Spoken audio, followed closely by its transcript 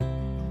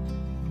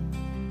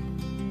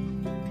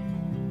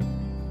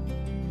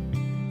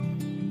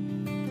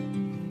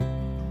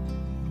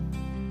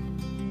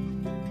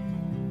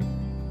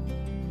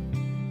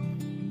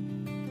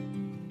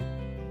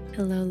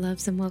Hello,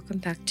 loves, and welcome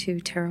back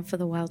to Tarot for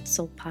the Wild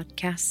Soul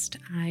podcast.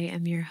 I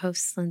am your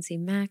host, Lindsay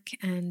Mack,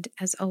 and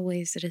as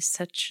always, it is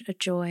such a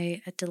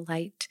joy, a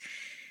delight,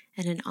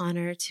 and an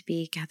honor to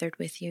be gathered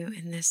with you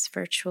in this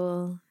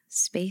virtual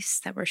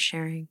space that we're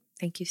sharing.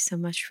 Thank you so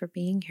much for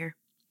being here.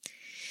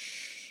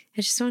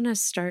 I just want to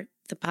start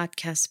the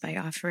podcast by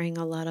offering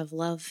a lot of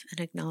love and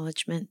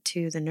acknowledgement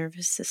to the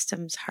nervous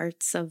systems,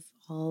 hearts of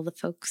all the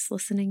folks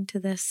listening to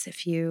this.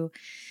 If you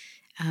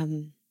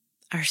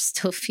are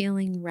still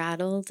feeling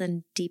rattled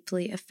and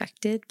deeply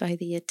affected by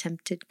the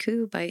attempted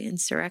coup by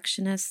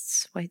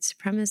insurrectionists, white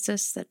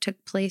supremacists that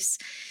took place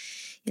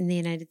in the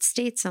United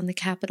States on the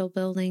Capitol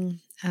building,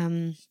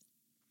 it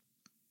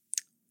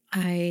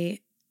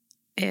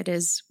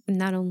is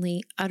not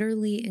only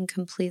utterly and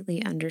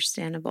completely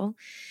understandable,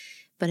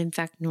 but in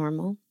fact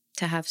normal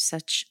to have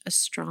such a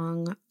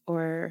strong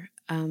or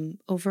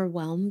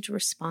overwhelmed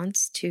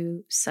response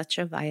to such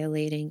a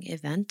violating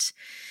event.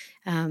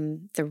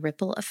 The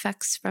ripple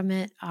effects from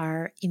it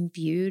are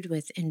imbued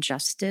with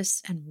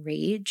injustice and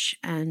rage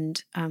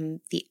and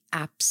the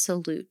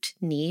absolute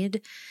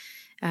need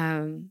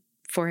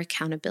for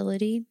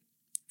accountability,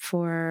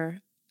 for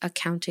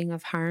accounting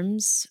of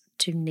harms,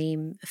 to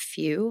name a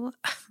few,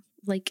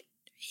 like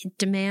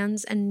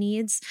demands and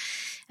needs.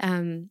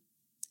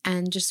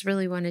 And just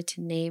really wanted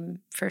to name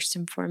first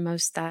and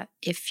foremost that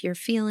if you're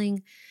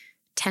feeling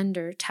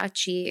tender,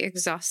 touchy,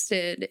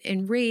 exhausted,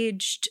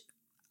 enraged,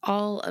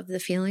 all of the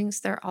feelings,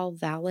 they're all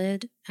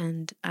valid,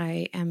 and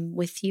I am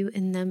with you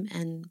in them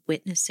and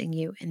witnessing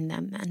you in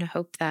them. And I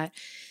hope that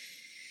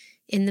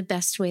in the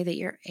best way that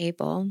you're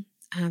able,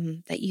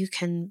 that you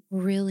can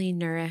really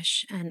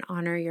nourish and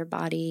honor your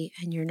body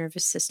and your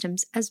nervous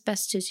systems as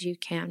best as you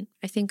can.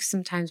 I think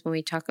sometimes when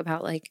we talk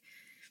about like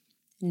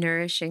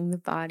nourishing the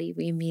body,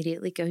 we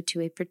immediately go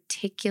to a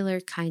particular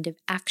kind of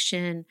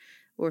action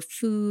or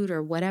food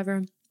or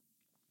whatever.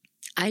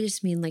 I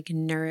just mean like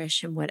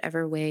nourish in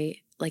whatever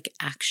way like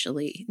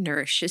actually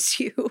nourishes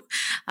you.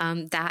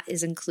 That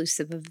is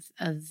inclusive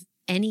of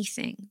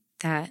anything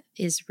that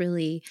is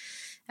really,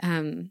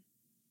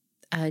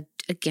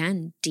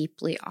 again,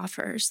 deeply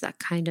offers that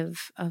kind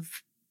of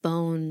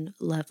bone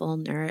level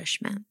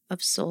nourishment,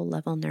 of soul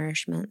level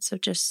nourishment. So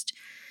just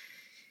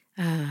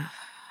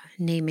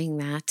naming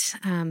that.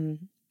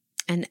 And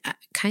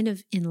kind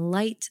of in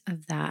light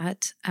of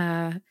that,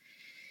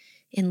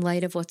 in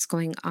light of what's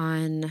going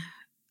on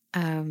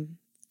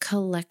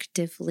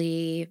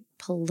collectively,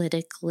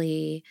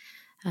 politically,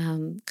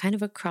 kind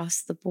of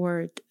across the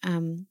board,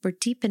 we're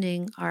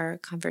deepening our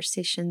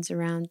conversations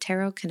around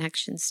tarot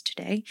connections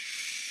today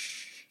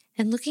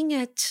and looking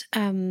at,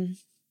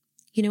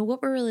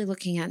 what we're really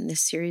looking at in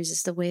this series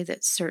is the way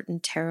that certain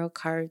tarot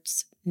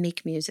cards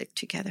make music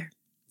together.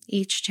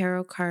 Each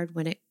tarot card,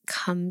 when it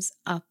comes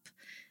up,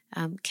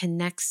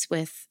 connects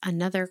with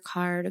another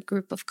card, a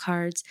group of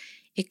cards,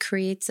 it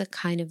creates a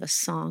kind of a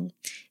song.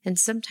 And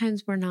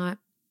sometimes we're not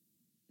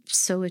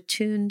so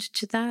attuned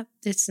to that.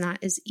 It's not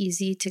as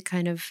easy to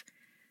kind of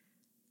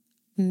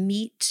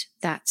meet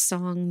that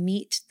song,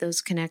 meet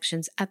those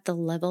connections at the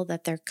level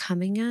that they're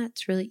coming at.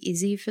 It's really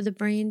easy for the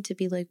brain to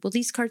be like, well,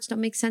 these cards don't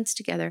make sense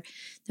together.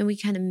 Then we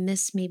kind of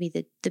miss maybe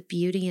the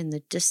beauty and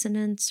the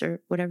dissonance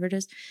or whatever it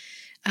is.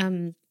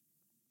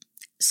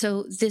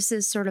 So this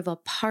is sort of a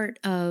part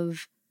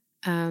of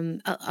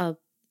a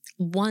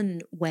one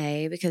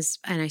way,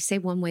 and I say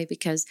one way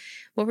because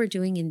what we're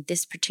doing in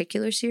this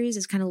particular series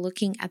is kind of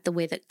looking at the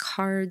way that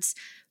cards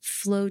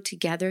flow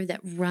together that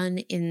run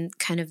in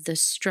kind of the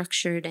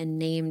structured and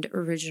named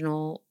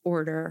original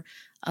order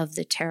of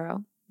the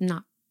tarot.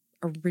 Not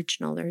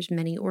original, there's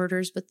many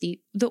orders, but the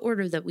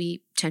order that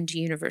we tend to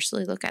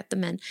universally look at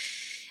them in.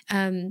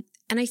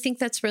 And I think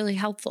that's really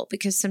helpful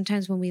because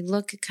sometimes when we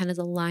look at kind of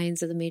the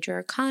lines of the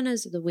major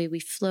arcanas, or the way we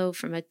flow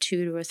from a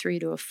 2 to a 3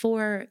 to a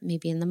 4,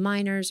 maybe in the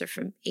minors, or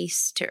from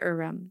ace to,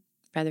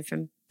 rather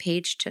from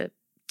page to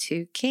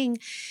king,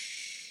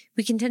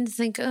 we can tend to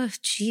think, oh,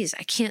 geez,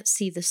 I can't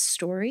see the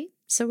story.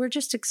 So we're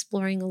just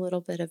exploring a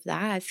little bit of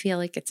that. I feel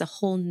like it's a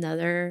whole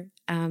nother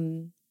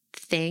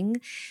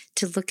thing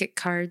to look at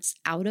cards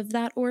out of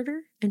that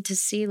order and to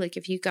see, like,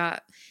 if you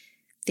got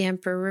the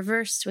Emperor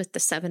reversed with the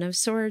 7 of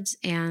Swords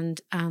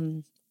and,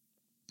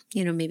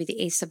 maybe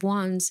the Ace of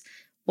Wands,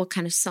 what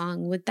kind of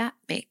song would that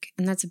make?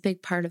 And that's a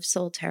big part of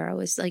Soul Tarot,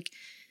 is like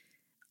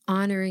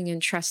honoring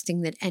and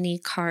trusting that any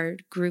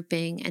card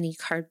grouping, any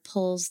card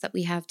pulls that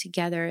we have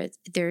together,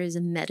 there is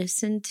a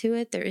medicine to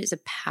it. There is a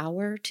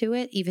power to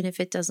it, even if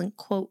it doesn't,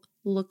 quote,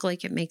 look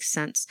like it makes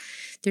sense.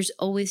 There's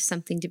always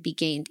something to be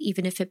gained,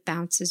 even if it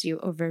bounces you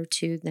over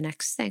to the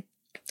next thing.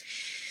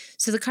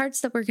 So the cards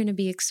that we're going to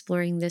be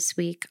exploring this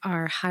week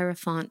are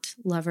Hierophant,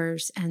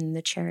 Lovers, and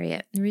the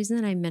Chariot. The reason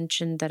that I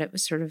mentioned that it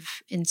was sort of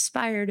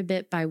inspired a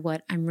bit by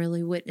what I'm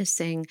really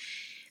witnessing,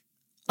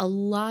 a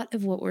lot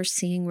of what we're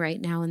seeing right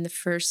now in the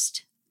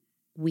first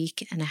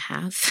week and a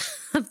half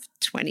of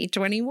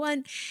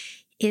 2021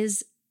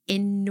 is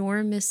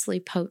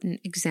enormously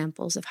potent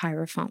examples of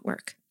Hierophant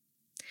work.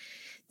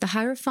 The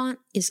Hierophant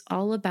is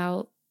all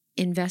about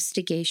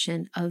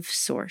investigation of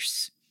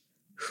source.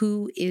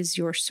 who is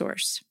your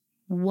source?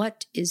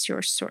 What is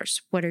your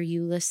source? What are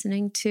you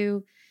listening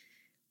to?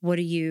 What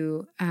are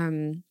you,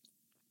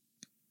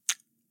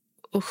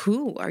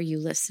 who are you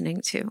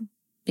listening to?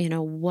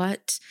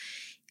 What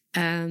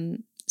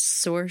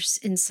source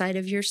inside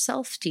of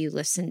yourself do you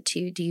listen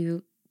to? Do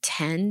you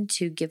tend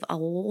to give a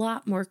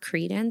lot more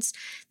credence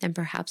than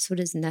perhaps what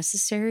is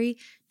necessary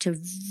to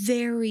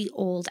very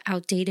old,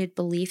 outdated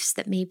beliefs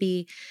that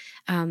maybe,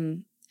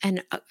 and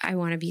I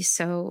want to be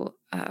so,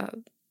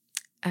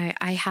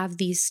 I have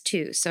these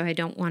too, so I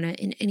don't want to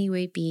in any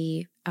way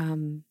be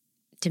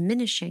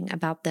diminishing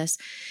about this,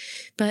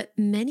 but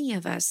many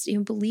of us,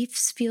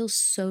 beliefs feel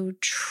so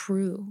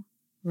true,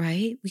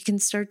 right? We can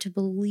start to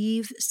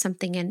believe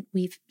something, and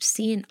we've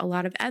seen a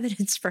lot of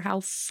evidence for how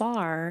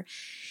far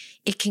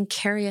it can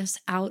carry us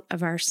out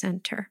of our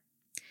center.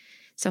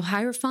 So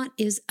Hierophant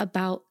is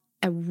about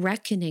a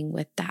reckoning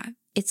with that.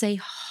 It's a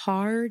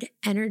hard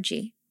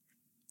energy.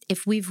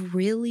 If we've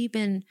really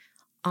been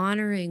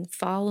honoring,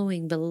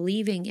 following,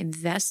 believing,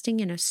 investing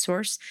in a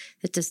source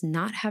that does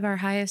not have our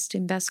highest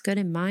and best good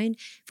in mind,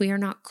 if we are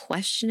not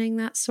questioning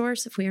that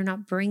source, if we are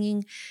not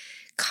bringing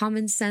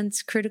common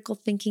sense, critical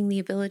thinking, the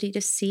ability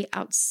to see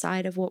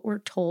outside of what we're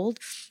told,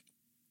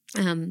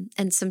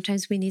 and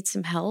sometimes we need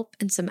some help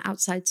and some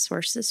outside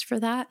sources for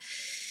that,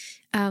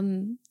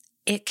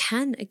 it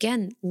can,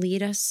 again,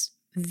 lead us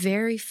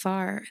very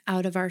far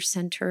out of our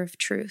center of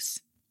truth.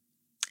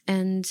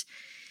 And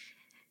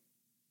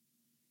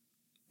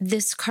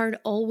this card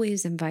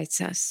always invites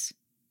us,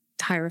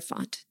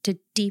 Hierophant, to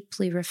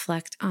deeply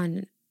reflect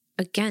on,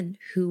 again,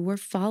 who we're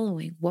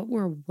following, what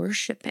we're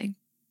worshiping,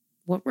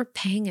 what we're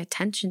paying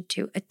attention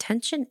to.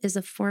 Attention is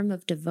a form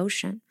of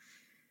devotion.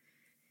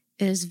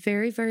 It is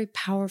very, very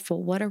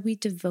powerful. What are we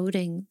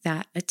devoting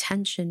that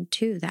attention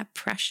to, that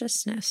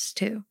preciousness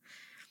to?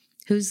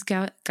 Whose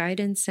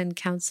guidance and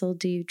counsel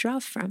do you draw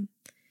from?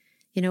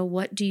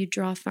 What do you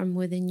draw from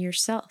within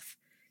yourself?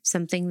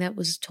 Something that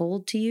was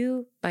told to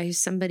you by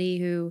somebody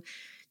who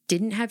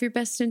didn't have your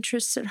best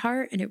interests at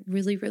heart and it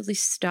really, really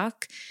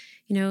stuck?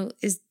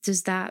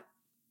 Does that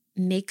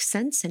make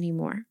sense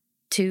anymore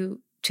to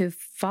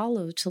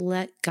follow, to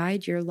let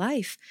guide your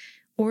life?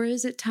 Or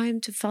is it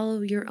time to follow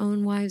your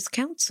own wise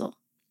counsel?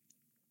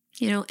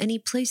 Any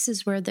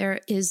places where there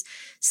is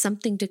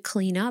something to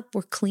clean up,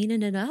 we're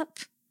cleaning it up.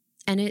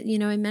 And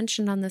I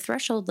mentioned on the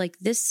threshold, like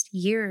this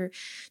year,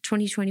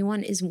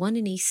 2021 is one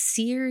in a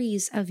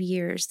series of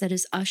years that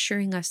is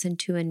ushering us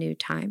into a new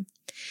time.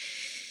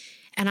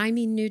 And I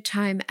mean new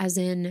time as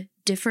in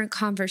different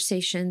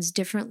conversations,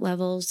 different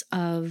levels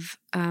of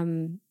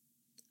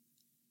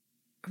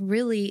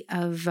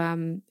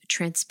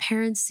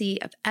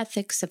transparency, of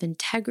ethics, of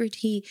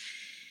integrity.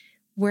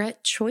 We're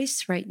at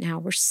choice right now.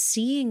 We're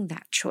seeing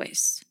that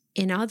choice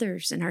in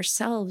others and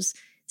ourselves.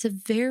 It's a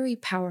very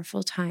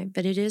powerful time,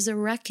 but it is a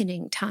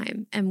reckoning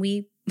time. And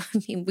we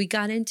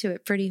got into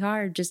it pretty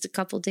hard just a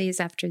couple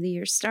days after the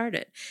year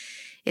started.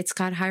 It's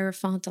got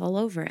Hierophant all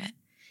over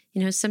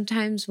it.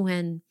 Sometimes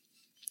when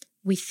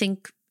we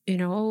think,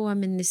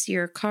 I'm in this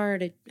year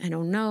card, I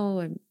don't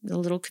know, I'm a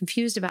little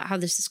confused about how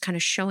this is kind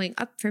of showing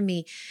up for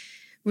me.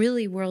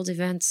 Really, world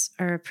events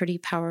are a pretty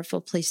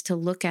powerful place to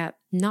look at,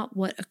 not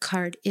what a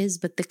card is,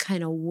 but the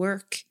kind of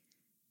work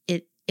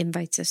it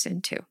invites us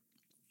into.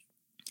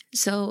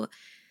 So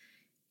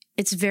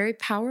it's very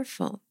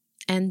powerful.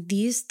 And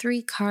these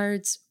three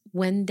cards,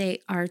 when they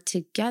are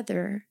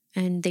together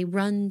and they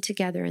run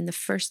together in the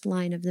first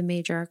line of the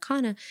major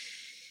arcana,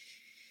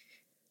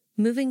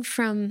 moving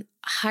from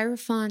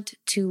Hierophant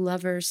to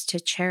Lovers to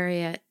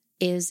Chariot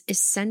is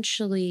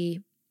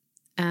essentially,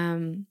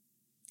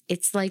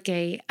 it's like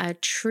a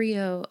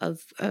trio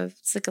of,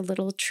 it's like a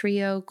little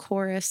trio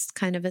chorus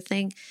kind of a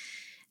thing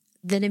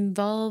that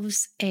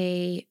involves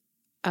a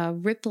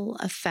ripple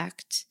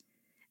effect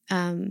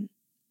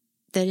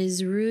that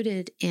is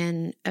rooted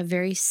in a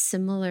very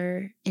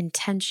similar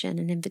intention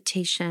and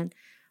invitation,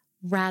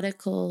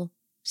 radical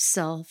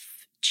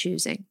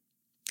self-choosing.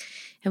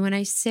 And when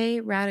I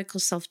say radical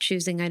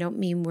self-choosing, I don't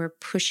mean we're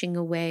pushing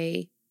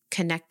away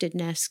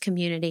connectedness,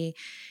 community.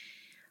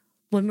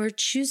 When we're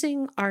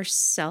choosing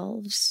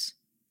ourselves,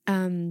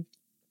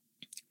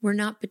 we're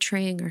not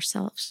betraying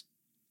ourselves.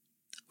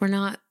 We're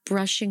not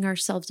brushing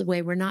ourselves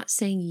away. We're not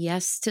saying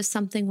yes to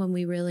something when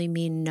we really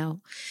mean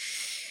no.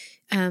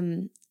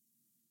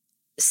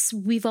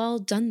 We've all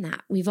done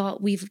that. We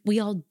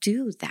all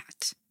do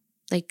that.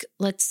 Like,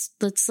 let's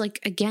like,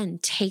 again,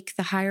 take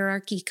the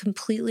hierarchy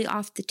completely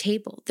off the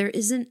table. There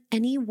isn't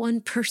any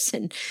one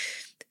person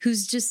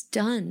who's just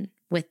done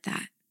with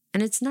that.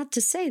 And it's not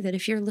to say that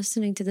if you're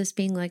listening to this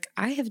being like,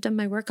 I have done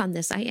my work on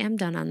this, I am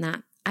done on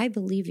that. I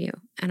believe you.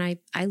 And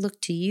I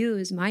look to you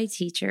as my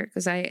teacher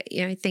because I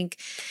think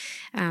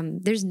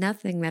there's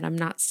nothing that I'm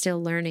not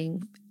still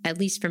learning, at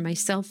least for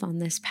myself on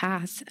this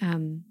path.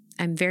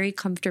 I'm very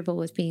comfortable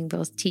with being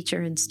both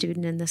teacher and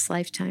student in this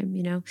lifetime,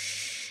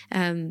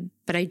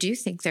 but I do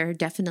think there are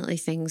definitely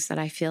things that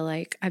I feel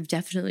like I've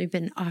definitely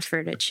been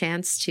offered a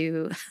chance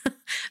to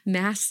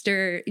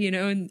master,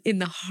 in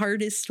the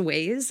hardest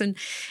ways. And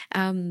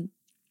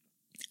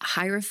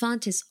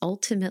Hierophant is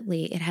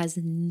ultimately, it has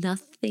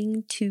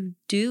nothing to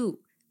do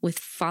with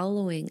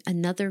following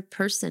another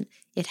person.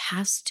 It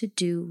has to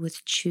do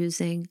with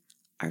choosing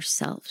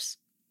ourselves.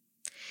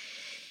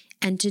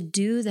 And to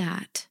do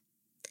that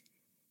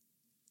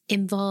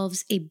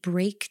involves a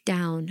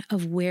breakdown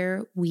of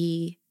where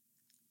we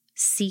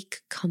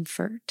seek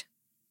comfort,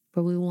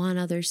 where we want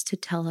others to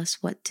tell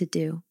us what to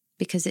do,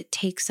 because it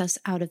takes us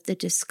out of the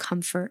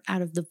discomfort,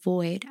 out of the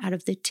void, out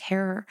of the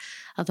terror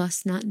of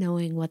us not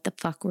knowing what the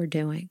fuck we're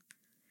doing.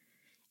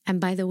 And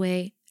by the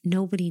way,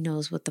 nobody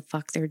knows what the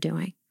fuck they're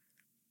doing.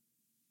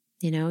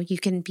 You know, you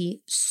can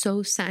be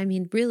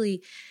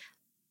really,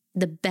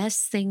 the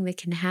best thing that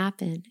can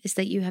happen is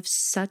that you have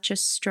such a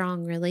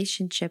strong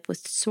relationship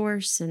with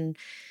Source and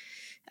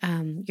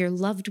your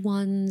loved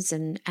ones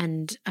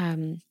and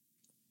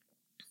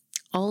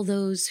all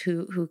those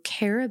who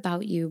care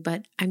about you.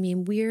 But I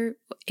mean,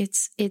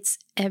 it's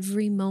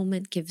every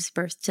moment gives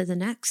birth to the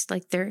next.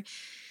 Like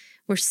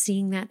we're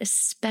seeing that,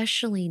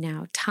 especially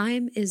now.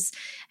 I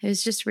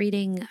was just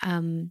reading,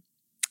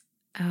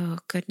 oh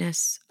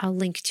goodness, I'll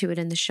link to it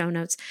in the show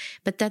notes,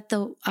 but that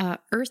the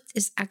Earth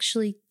is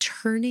actually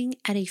turning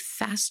at a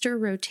faster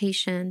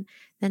rotation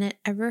than it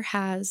ever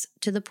has,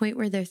 to the point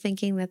where they're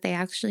thinking that they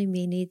actually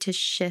may need to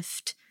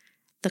shift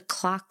the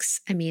clocks.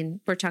 I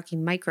mean, we're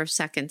talking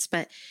microseconds,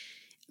 but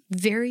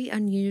very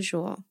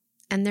unusual.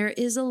 And there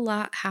is a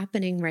lot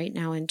happening right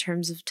now in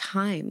terms of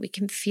time. We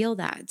can feel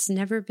that. It's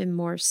never been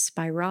more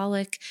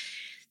spiralic.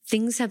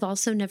 Things have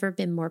also never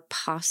been more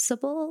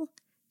possible.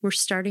 We're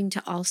starting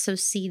to also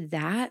see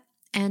that.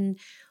 And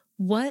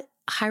what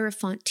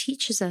Hierophant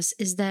teaches us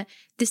is that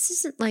this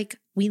isn't like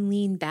we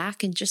lean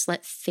back and just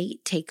let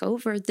fate take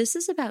over. This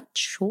is about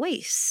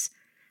choice,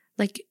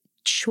 like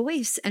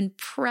choice and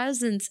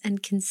presence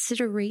and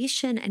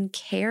consideration and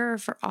care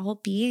for all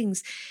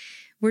beings.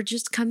 We're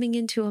just coming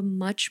into a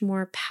much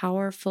more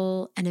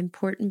powerful and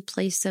important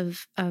place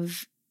of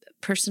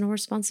personal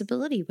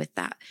responsibility with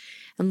that,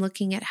 and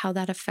looking at how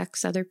that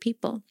affects other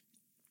people.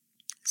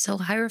 So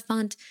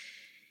Hierophant,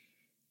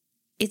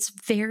 it's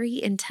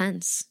very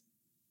intense.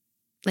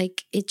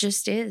 Like, it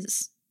just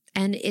is.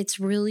 And it's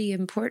really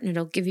important.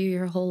 It'll give you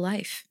your whole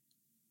life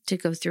to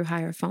go through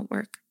Hierophant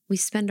work. We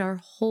spend our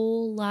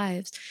whole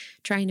lives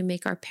trying to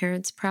make our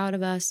parents proud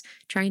of us,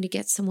 trying to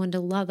get someone to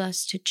love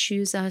us, to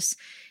choose us,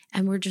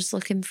 and we're just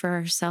looking for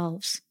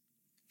ourselves.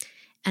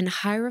 And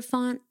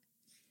Hierophant,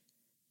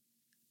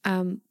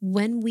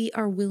 when we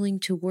are willing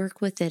to work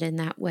with it in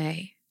that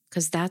way,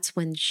 because that's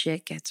when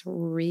shit gets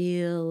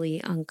really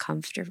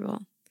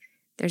uncomfortable.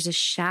 There's a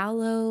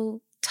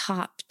shallow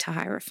top to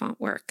Hierophant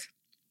work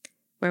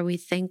where we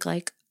think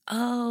like,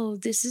 oh,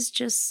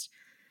 this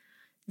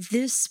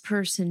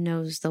person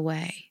knows the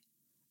way.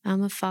 I'm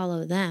going to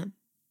follow them.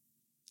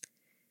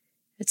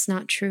 It's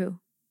not true.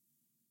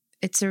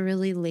 It's a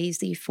really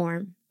lazy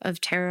form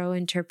of tarot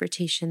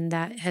interpretation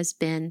that has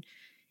been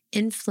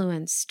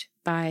influenced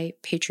by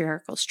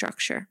patriarchal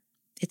structure.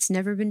 It's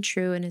never been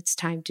true, and it's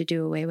time to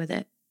do away with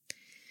it.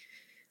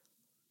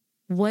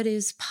 What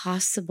is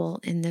possible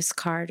in this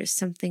card is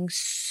something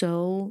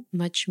so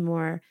much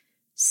more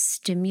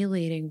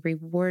stimulating,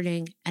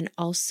 rewarding, and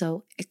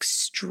also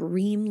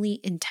extremely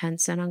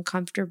intense and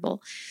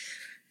uncomfortable,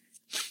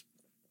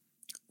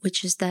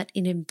 which is that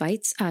it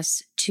invites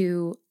us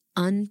to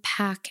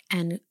unpack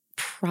and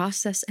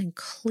process and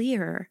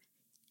clear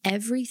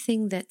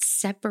everything that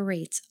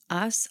separates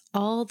us,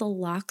 all the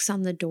locks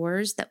on the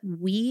doors that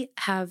we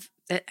have,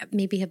 that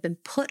maybe have been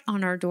put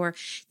on our door,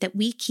 that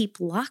we keep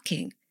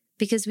locking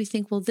because we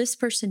think, well, this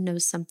person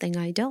knows something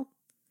I don't.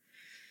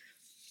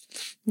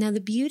 Now, the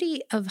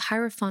beauty of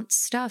Hierophant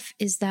stuff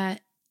is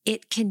that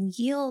it can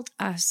yield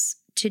us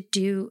to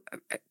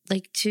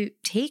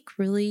take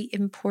really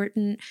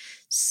important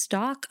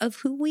stock of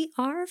who we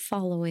are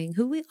following,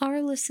 who we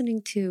are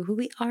listening to, who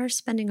we are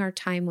spending our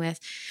time with,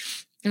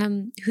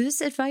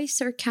 whose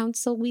advice or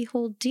counsel we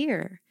hold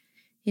dear.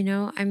 You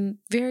know, I'm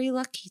very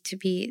lucky to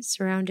be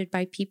surrounded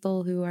by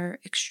people who are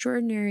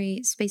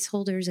extraordinary space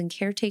holders and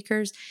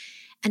caretakers.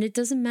 And it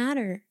doesn't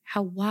matter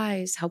how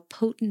wise, how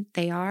potent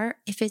they are.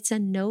 If it's a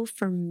no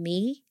for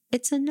me,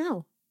 it's a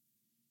no.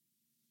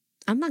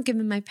 I'm not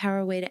giving my power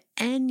away to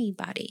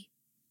anybody,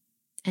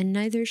 and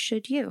neither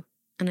should you.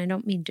 And I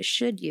don't mean to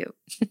should you,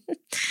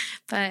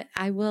 but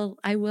I will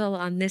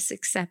on this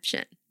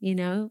exception, you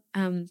know?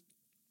 And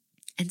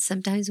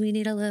sometimes we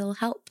need a little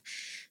help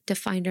to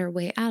find our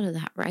way out of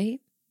that,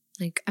 right?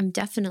 Like, I'm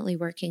definitely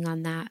working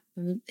on that.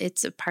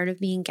 It's a part of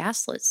being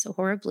gaslit so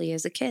horribly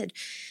as a kid,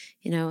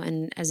 you know,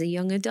 and as a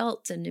young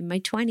adult and in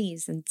my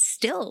 20s, and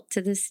still to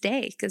this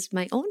day, because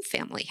my own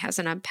family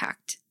hasn't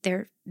unpacked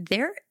their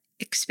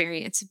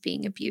experience of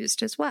being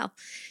abused as well.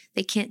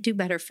 They can't do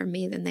better for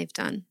me than they've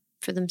done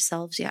for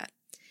themselves yet.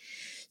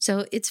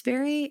 So it's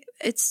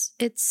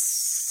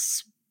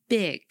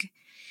big.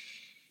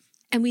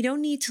 And we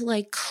don't need to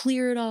like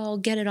clear it all,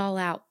 get it all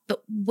out.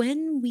 But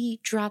when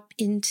we drop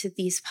into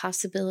these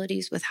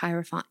possibilities with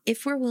Hierophant,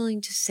 if we're willing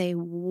to say,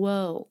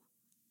 whoa,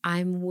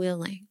 I'm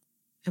willing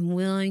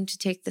to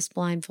take this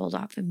blindfold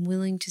off. I'm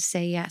willing to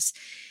say yes.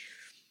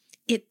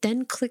 it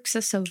then clicks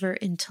us over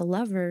into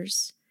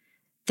Lovers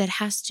that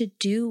has to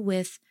do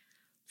with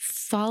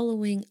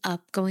following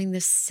up, going the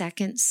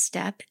second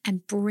step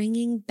and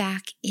bringing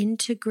back,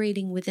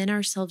 integrating within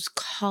ourselves,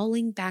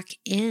 calling back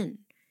in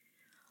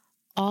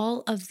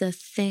all of the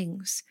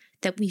things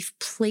that we've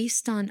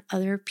placed on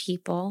other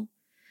people,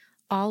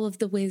 all of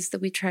the ways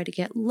that we try to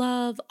get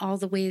love, all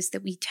the ways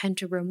that we tend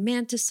to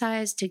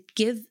romanticize, to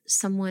give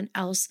someone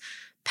else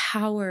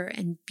power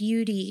and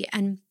beauty,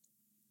 and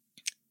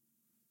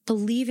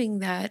believing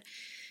that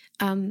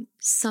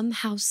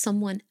somehow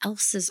someone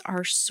else is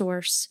our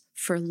source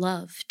for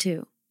love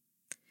too.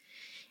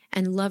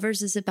 And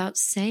Lovers is about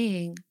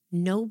saying,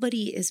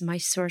 nobody is my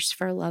source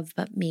for love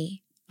but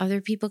me.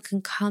 Other people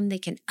can come, they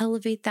can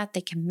elevate that,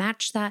 they can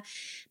match that.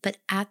 But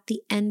at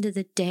the end of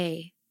the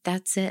day,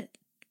 that's it.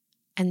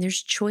 And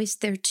there's choice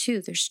there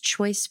too. There's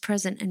choice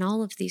present in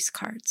all of these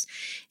cards.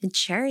 And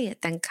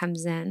Chariot then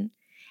comes in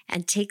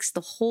and takes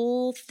the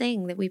whole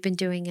thing that we've been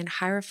doing in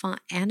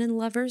Hierophant and in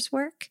Lovers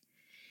work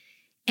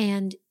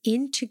and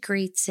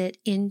integrates it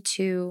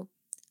into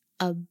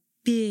a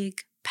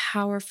big,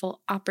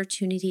 powerful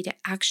opportunity to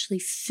actually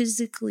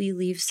physically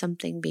leave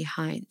something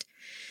behind,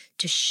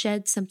 to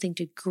shed something,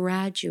 to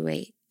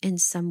graduate in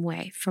some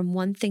way from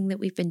one thing that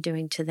we've been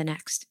doing to the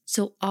next.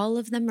 So all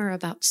of them are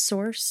about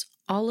source.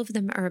 All of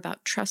them are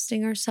about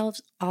trusting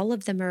ourselves. All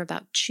of them are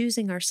about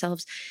choosing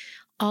ourselves.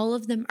 All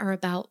of them are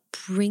about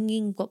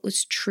bringing what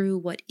was true,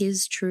 what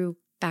is true,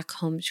 back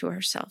home to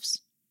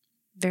ourselves.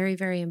 Very,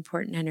 very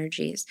important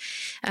energies.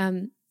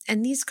 And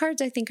these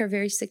cards, I think, are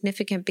very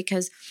significant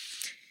because,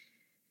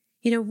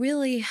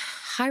 really,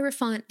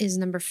 Hierophant is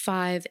number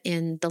 5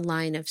 in the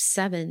line of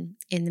 7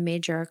 in the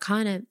Major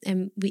Arcana.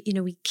 And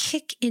we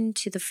kick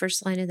into the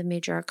first line of the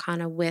Major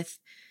Arcana with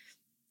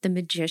the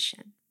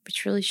Magician,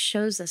 which really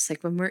shows us,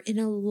 like, when we're in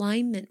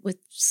alignment with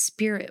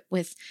spirit,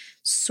 with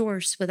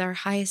source, with our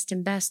highest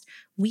and best,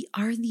 we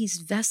are these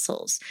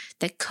vessels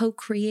that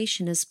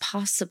co-creation is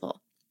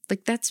possible.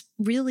 Like, that's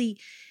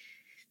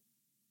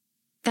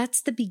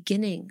the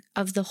beginning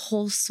of the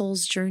whole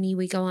soul's journey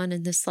we go on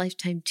in this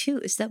lifetime too,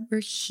 is that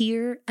we're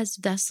here as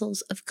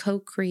vessels of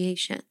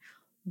co-creation.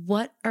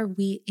 What are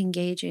we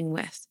engaging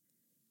with?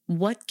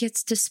 What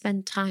gets to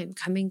spend time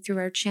coming through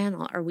our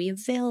channel? Are we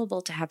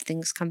available to have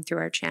things come through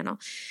our channel?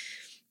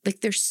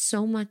 Like, there's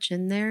so much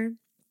in there.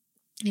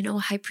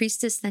 High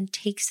Priestess then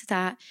takes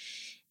that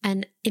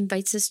and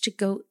invites us to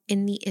go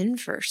in the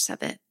inverse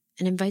of it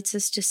and invites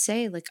us to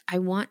say, like, I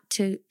want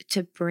to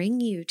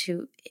bring you,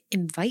 to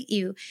invite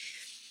you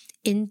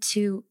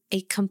into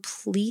a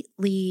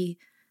completely,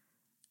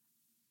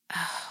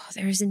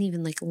 there isn't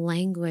even like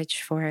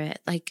language for it,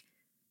 like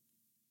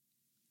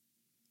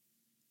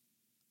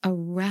a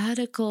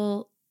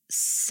radical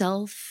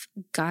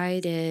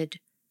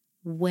self-guided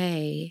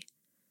way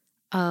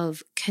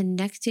of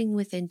connecting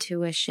with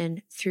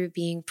intuition through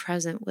being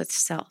present with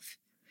self.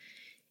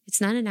 It's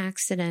not an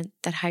accident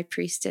that High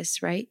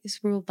Priestess, right,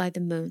 is ruled by the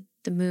moon.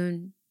 The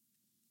moon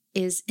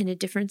is in a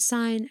different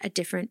sign, a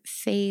different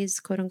phase,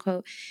 quote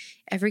unquote,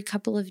 every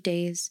couple of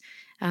days.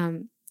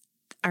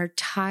 Our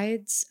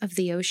tides of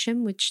the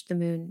ocean, which the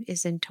moon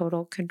is in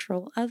total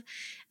control of,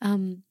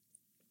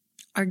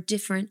 are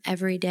different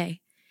every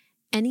day.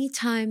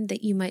 Anytime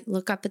that you might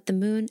look up at the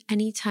moon,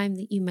 anytime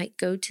that you might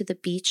go to the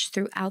beach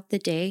throughout the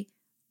day,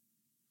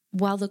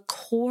 while the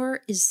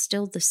core is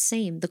still the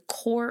same, the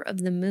core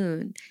of the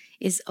moon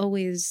is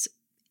always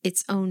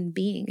its own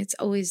being. It's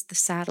always the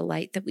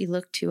satellite that we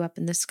look to up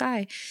in the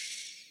sky.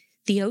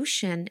 The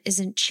ocean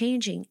isn't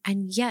changing,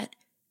 and yet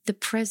the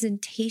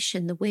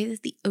presentation, the way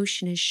that the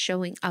ocean is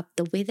showing up,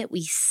 the way that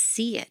we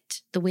see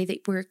it, the way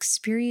that we're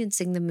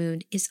experiencing the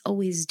moon is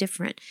always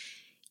different.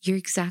 You're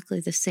exactly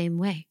the same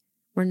way.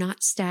 We're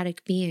not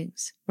static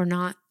beings. We're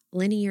not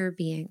linear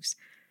beings,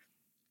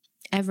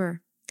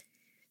 ever.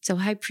 So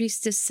High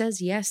Priestess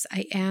says, yes,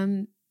 I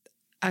am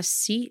a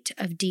seat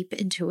of deep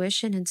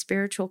intuition and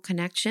spiritual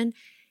connection.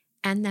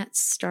 And that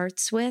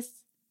starts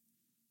with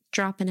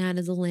dropping out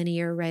of the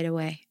linear right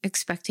away,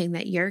 expecting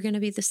that you're going to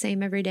be the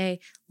same every day.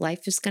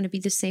 Life is going to be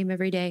the same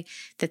every day,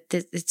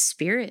 that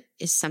spirit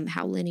is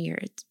somehow linear.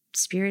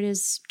 Spirit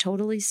is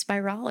totally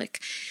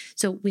spiralic.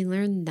 So we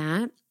learn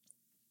that.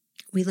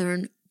 We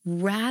learn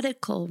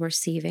radical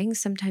receiving,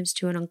 sometimes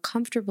to an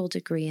uncomfortable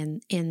degree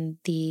in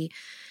the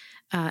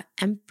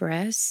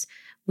Empress.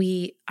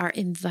 We are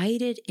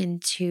invited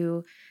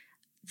into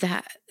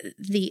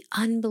the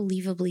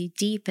unbelievably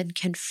deep and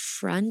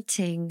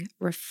confronting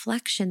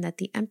reflection that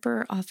the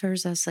Emperor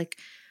offers us. Like,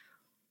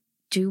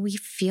 do we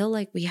feel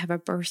like we have a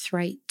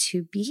birthright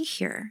to be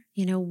here?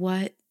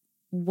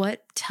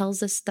 What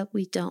tells us that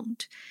we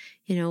don't?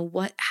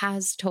 What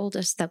has told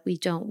us that we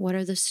don't? What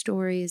are the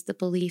stories, the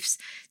beliefs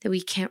that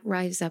we can't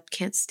rise up,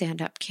 can't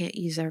stand up, can't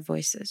use our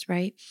voices,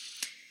 right?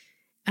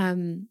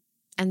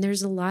 And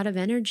there's a lot of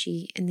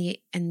energy in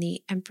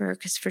the Emperor,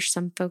 because for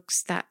some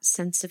folks, that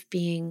sense of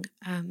being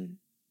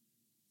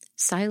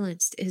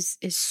silenced is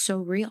so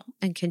real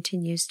and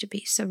continues to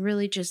be. So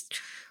really just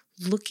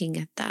looking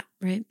at that,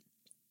 right?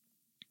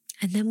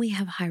 And then we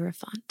have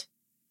Hierophant.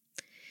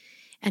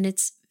 And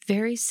it's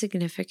very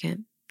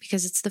significant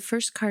because it's the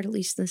first card, at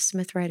least in the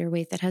Smith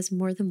Rider-Waite, that has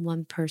more than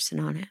one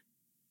person on it.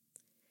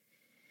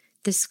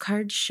 This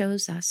card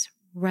shows us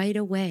right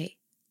away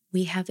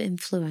we have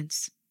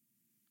influence.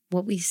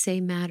 What we say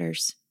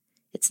matters.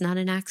 It's not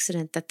an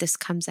accident that this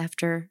comes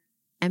after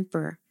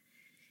Emperor.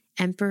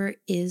 Emperor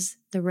is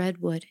the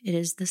redwood. It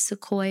is the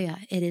sequoia.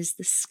 It is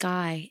the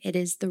sky. It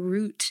is the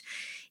root.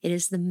 It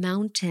is the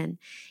mountain.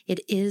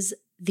 It is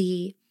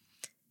the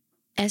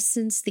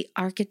essence, the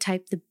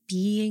archetype, the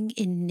being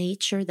in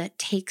nature that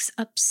takes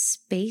up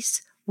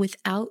space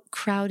without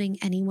crowding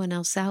anyone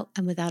else out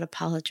and without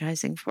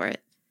apologizing for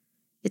it.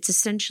 It's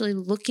essentially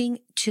looking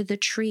to the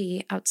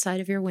tree outside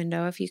of your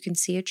window, if you can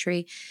see a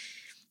tree,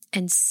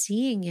 and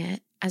seeing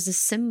it as a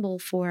symbol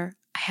for,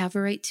 I have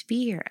a right to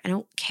be here. I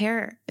don't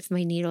care if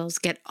my needles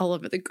get all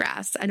over the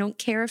grass. I don't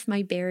care if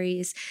my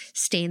berries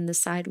stain the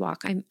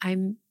sidewalk.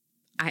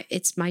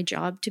 It's my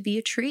job to be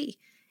a tree.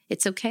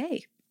 It's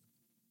okay.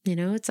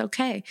 It's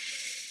okay.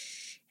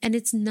 And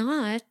it's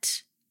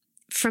not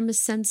from a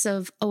sense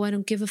of, oh, I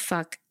don't give a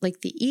fuck,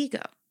 like the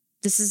ego.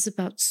 This is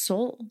about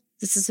soul.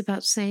 This is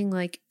about saying,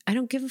 like, I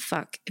don't give a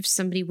fuck if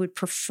somebody would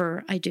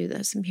prefer I do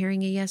this. I'm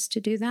hearing a yes to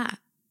do that,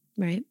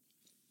 right?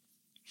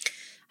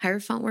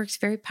 Hierophant work's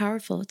very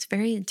powerful. It's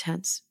very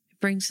intense. It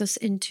brings us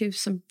into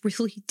some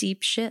really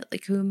deep shit.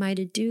 Like, who am I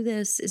to do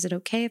this? Is it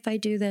okay if I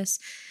do this?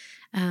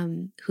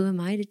 Who am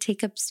I to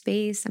take up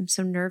space? I'm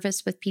so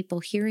nervous with people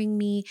hearing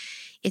me.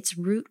 It's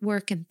root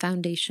work and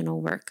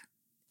foundational work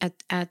at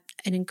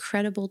an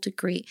incredible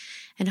degree.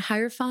 And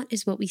Hierophant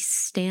is what we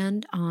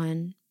stand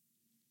on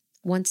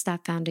once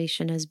that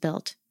foundation is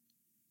built.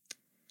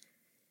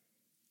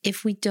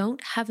 If we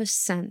don't have a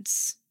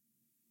sense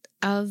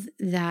of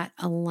that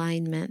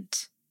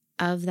alignment,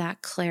 of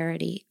that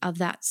clarity, of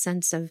that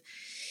sense of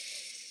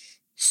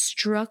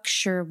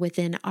structure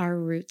within our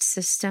root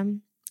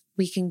system,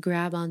 we can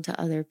grab onto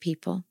other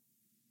people.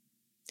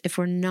 If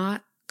we're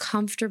not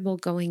comfortable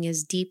going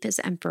as deep as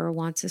Emperor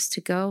wants us to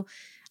go,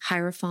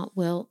 Hierophant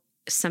will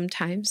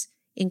sometimes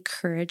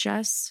encourage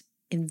us,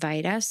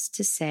 invite us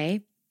to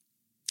say,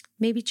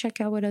 maybe check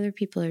out what other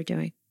people are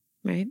doing,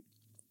 right?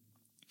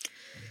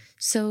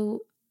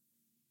 So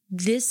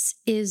this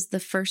is the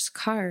first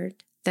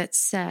card that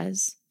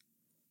says,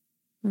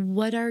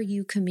 what are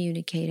you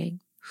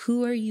communicating?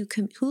 Who are you?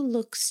 Who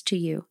looks to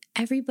you?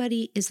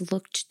 Everybody is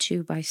looked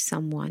to by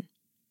someone.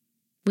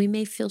 We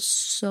may feel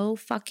so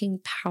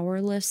fucking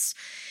powerless.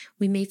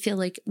 We may feel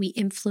like we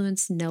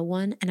influence no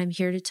one. And I'm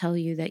here to tell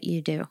you that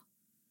you do,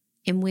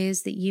 in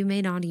ways that you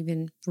may not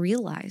even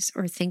realize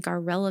or think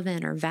are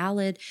relevant or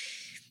valid.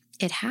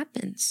 It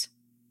happens,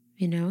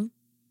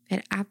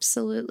 it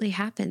absolutely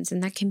happens.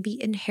 And that can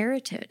be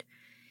inherited.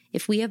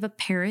 If we have a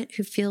parent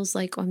who feels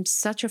like, oh, I'm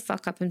such a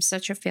fuck up, I'm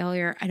such a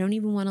failure, I don't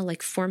even want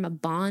to form a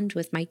bond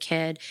with my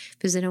kid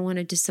because I don't want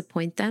to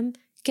disappoint them,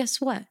 guess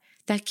what?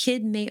 That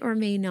kid may or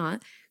may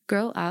not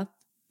grow up,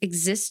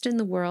 exist in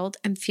the world,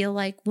 and feel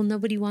like, well,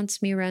 nobody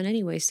wants me around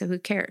anyway, so who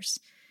cares?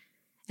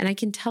 And I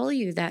can tell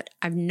you that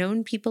I've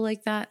known people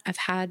like that. I've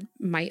had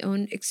my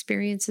own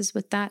experiences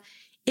with that.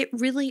 It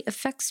really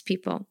affects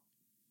people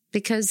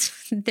because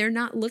they're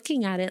not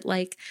looking at it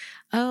like,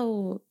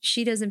 oh,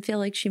 she doesn't feel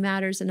like she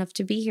matters enough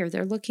to be here.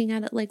 They're looking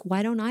at it like,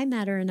 why don't I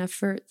matter enough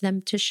for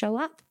them to show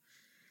up?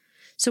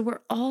 So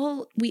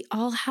we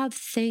all have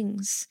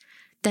things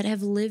that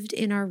have lived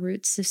in our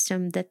root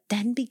system that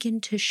then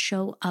begin to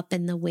show up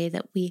in the way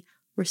that we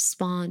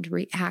respond,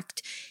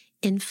 react,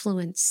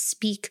 influence,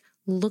 speak,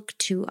 look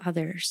to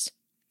others.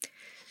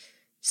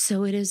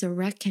 So it is a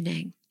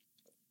reckoning.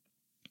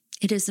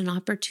 It is an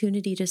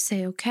opportunity to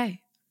say,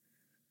 okay,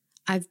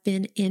 I've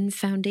been in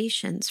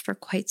foundations for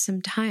quite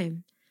some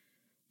time.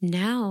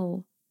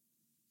 Now,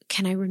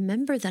 can I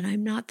remember that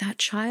I'm not that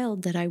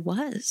child that I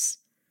was?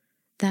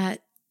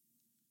 That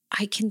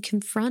I can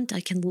confront,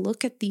 I can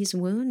look at these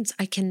wounds,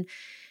 I can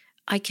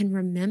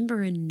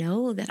remember and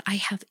know that I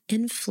have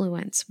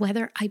influence,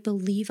 whether I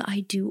believe I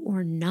do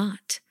or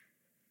not,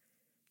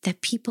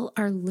 that people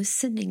are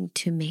listening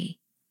to me.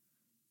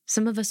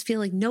 Some of us feel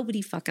like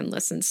nobody fucking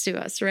listens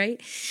to us,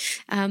 right?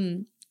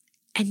 And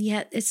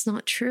yet it's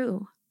not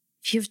true.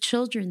 If you have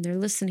children, they're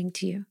listening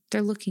to you.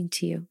 They're looking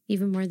to you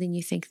even more than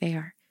you think they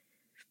are.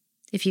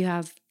 If you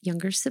have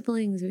younger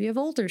siblings, if you have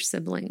older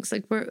siblings,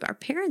 our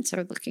parents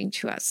are looking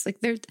to us,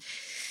 they're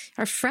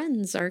our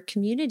friends, our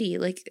community,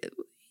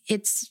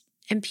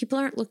 and people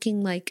aren't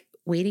looking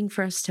waiting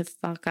for us to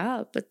fuck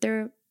up, but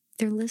they're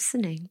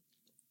listening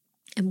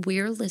and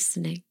we're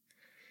listening.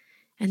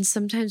 And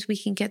sometimes we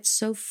can get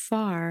so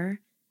far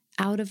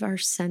out of our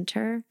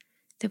center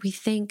that we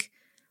think,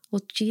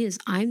 well, geez,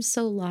 I'm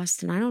so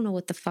lost and I don't know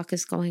what the fuck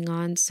is going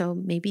on. So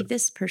maybe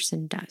this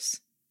person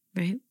does,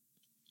 right?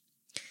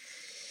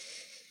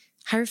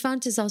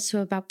 Hierophant is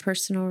also about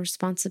personal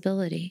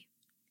responsibility.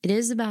 It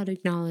is about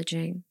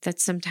acknowledging that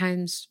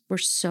sometimes we're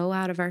so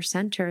out of our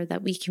center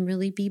that we can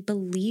really be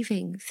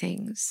believing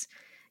things.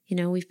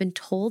 We've been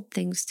told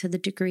things to the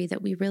degree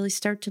that we really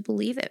start to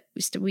believe it.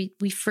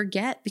 We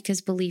forget,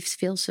 because beliefs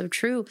feel so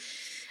true,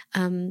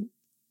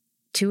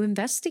 to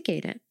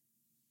investigate it.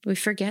 We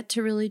forget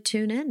to really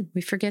tune in.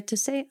 We forget to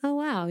say, oh,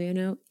 wow,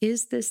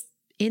 is this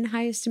in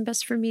highest and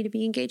best for me to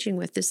be engaging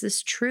with? Is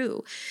this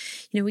true?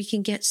 We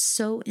can get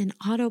so in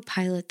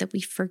autopilot that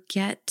we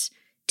forget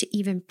to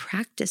even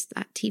practice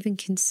that, to even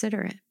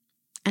consider it.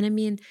 And I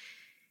mean,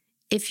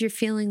 if you're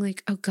feeling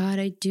like, oh God,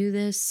 I do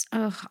this.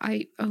 Oh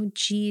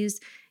geez,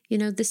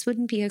 this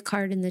wouldn't be a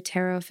card in the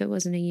tarot if it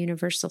wasn't a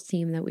universal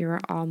theme that we were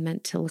all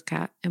meant to look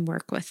at and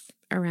work with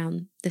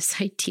around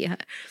this idea.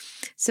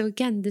 So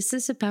again, this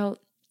is about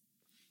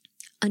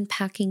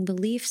unpacking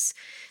beliefs.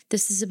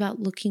 This is about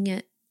looking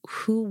at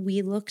who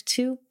we look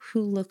to,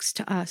 who looks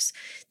to us.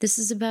 This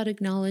is about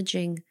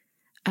acknowledging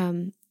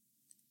and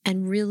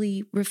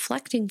really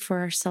reflecting for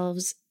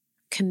ourselves,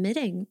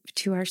 committing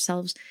to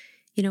ourselves,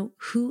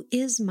 who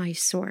is my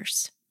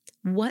source?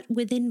 What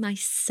within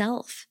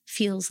myself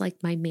feels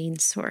like my main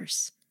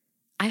source?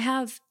 I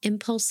have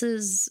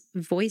impulses,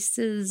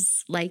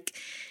 voices, like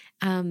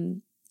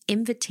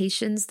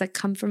invitations that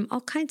come from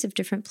all kinds of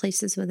different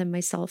places within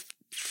myself,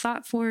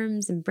 thought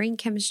forms and brain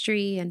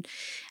chemistry and,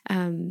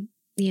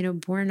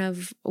 born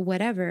of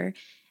whatever,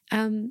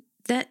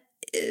 that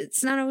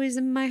it's not always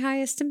in my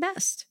highest and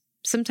best.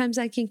 Sometimes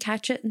I can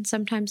catch it and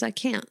sometimes I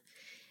can't.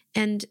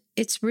 And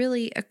it's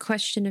really a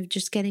question of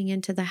just getting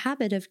into the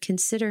habit of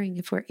considering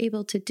if we're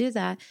able to do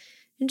that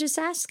and just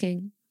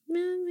asking,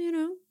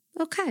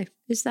 okay,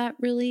 would that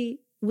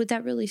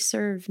really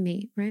serve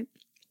me, right?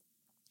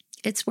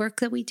 It's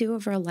work that we do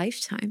over a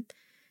lifetime.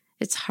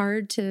 It's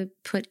hard to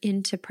put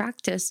into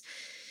practice,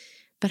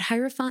 but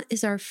Hierophant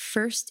is our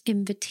first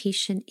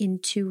invitation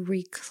into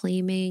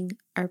reclaiming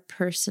our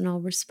personal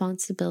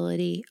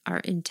responsibility, our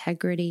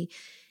integrity,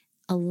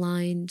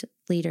 aligned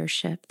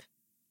leadership.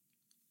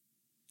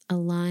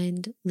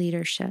 Aligned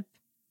leadership.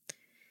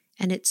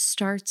 And it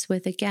starts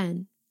with,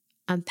 again,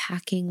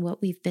 unpacking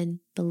what we've been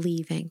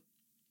believing.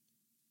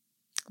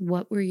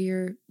 What were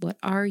you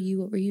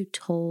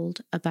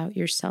told about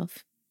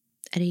yourself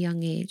at a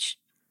young age?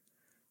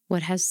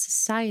 What has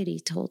society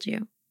told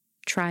you,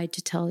 tried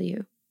to tell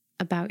you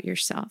about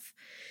yourself?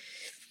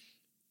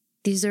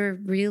 These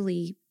are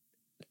really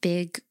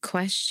big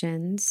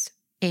questions,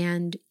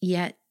 and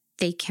yet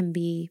they can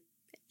be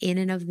in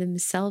and of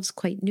themselves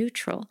quite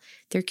neutral.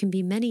 There can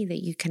be many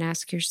that you can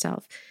ask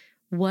yourself.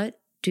 What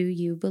do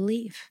you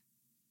believe?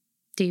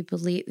 Do you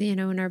believe,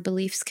 and our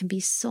beliefs can be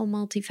so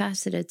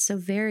multifaceted, so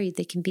varied.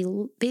 They can be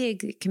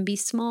big, it can be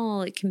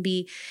small, it can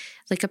be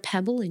like a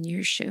pebble in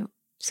your shoe,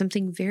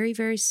 something very,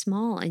 very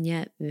small and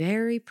yet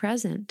very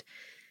present.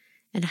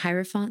 And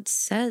Hierophant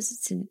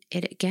says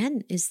it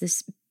again is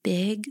this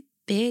big,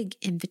 big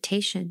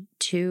invitation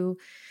to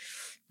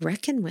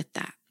reckon with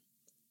that.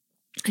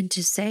 And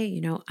to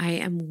say, I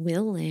am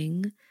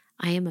willing,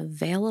 I am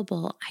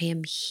available, I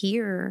am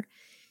here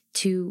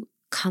to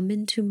come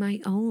into my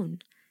own,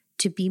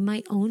 to be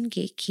my own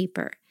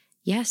gatekeeper.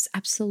 Yes,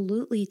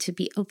 absolutely, to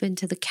be open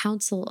to the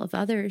counsel of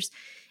others.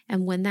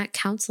 And when that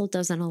counsel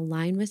doesn't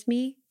align with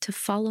me, to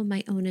follow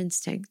my own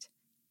instinct,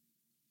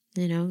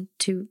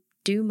 to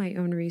do my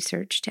own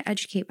research, to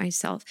educate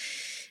myself,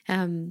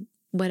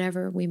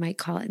 whatever we might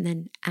call it, and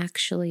then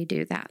actually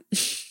do that,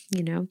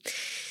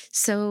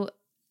 So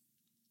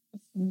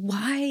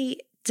why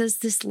does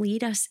this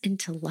lead us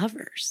into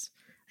Lovers?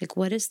 Like,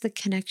 what is the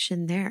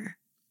connection there?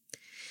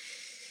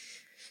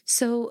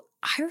 So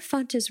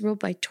Hierophant is ruled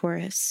by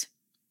Taurus,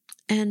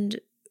 and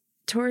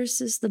Taurus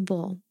is the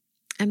bull,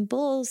 and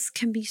bulls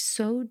can be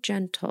so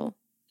gentle.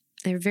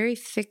 They're very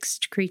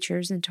fixed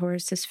creatures, and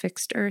Taurus is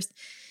fixed earth.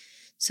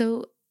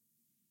 So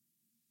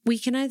we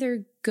can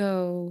either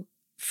go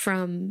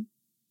from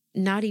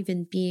not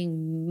even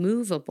being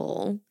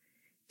movable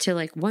to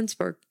like, once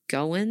we're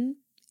going,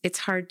 it's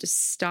hard to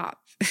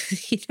stop,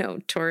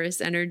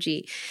 Taurus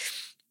energy.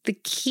 The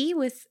key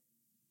with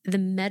the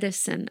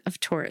medicine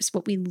of Taurus,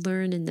 what we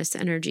learn in this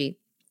energy,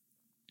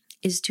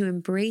 is to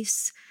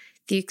embrace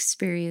the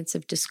experience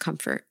of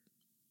discomfort,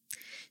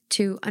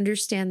 to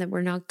understand that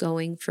we're not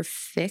going for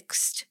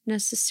fixed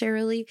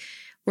necessarily.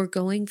 We're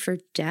going for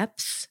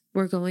depth.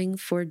 We're going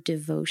for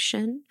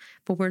devotion,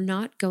 but we're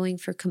not going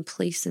for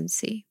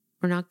complacency.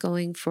 We're not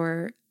going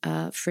for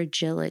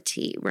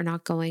fragility. We're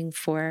not going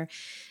for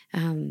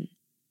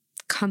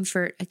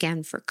comfort,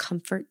 again, for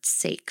comfort's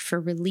sake, for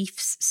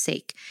relief's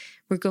sake.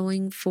 We're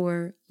going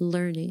for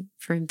learning,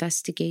 for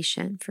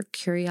investigation, for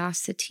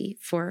curiosity,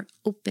 for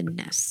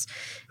openness.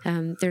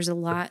 There's a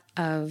lot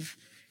of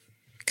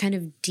kind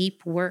of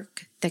deep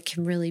work that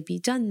can really be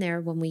done there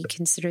when we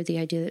consider the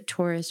idea that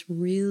Taurus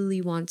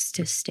really wants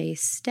to stay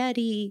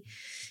steady,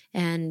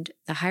 and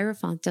the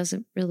Hierophant does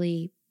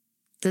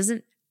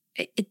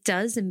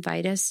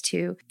invite us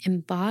to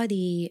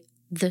embody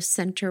the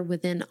center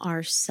within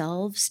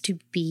ourselves, to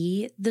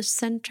be the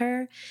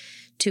center,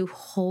 to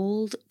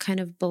hold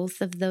kind of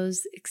both of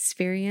those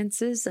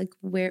experiences. Like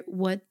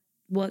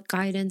what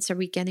guidance are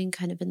we getting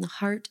kind of in the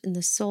heart and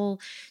the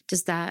soul?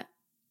 Is that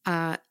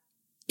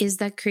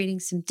creating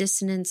some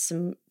dissonance,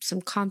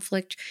 some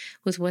conflict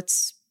with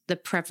what's the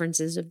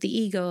preferences of the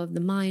ego, of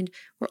the mind?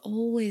 We're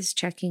always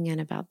checking in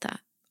about that.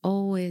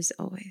 Always,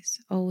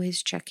 always,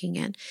 always checking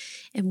in.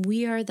 And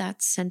we are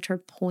that center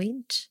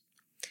point,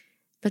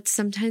 but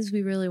sometimes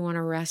we really want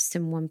to rest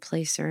in one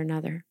place or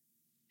another.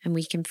 And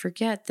we can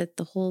forget that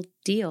the whole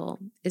deal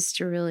is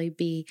to really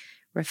be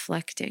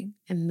reflecting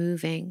and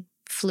moving,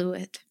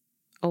 fluid,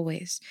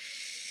 always.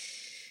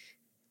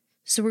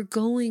 So we're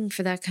going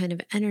for that kind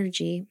of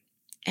energy.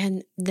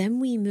 And then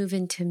we move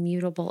into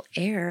mutable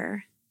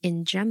air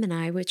in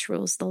Gemini, which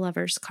rules the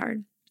Lovers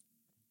card.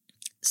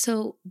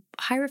 So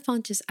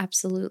Hierophant is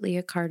absolutely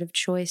a card of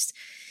choice,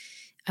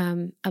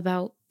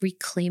 about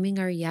reclaiming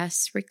our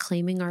yes,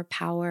 reclaiming our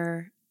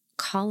power,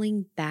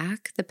 calling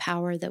back the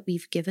power that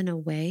we've given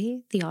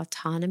away, the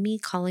autonomy,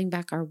 calling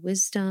back our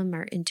wisdom,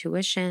 our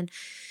intuition,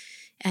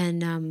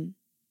 and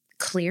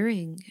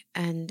clearing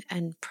and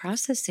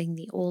processing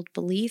the old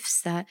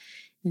beliefs that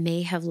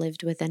may have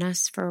lived within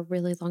us for a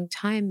really long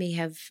time, may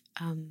have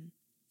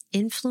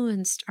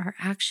influenced our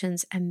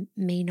actions, and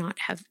may not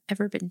have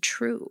ever been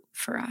true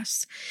for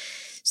us.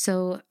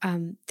 So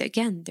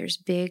again, there's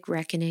big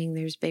reckoning,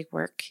 there's big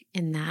work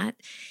in that.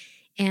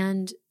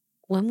 And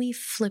when we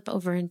flip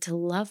over into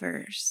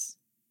Lovers,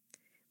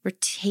 we're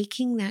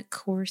taking that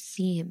core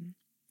theme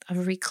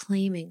of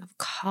reclaiming, of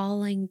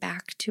calling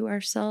back to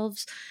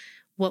ourselves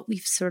what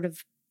we've sort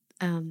of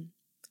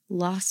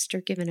lost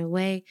or given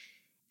away,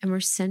 and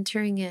we're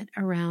centering it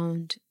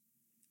around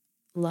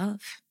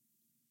love,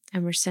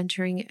 and we're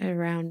centering it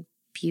around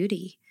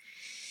beauty.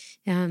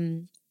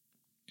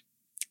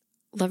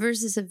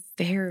 Lovers is a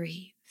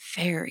very,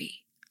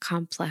 very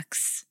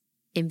complex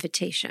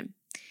invitation.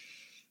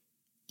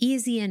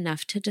 Easy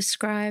enough to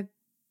describe,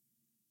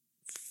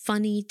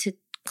 funny to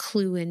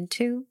clue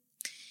into.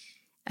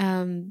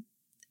 And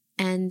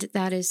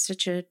that is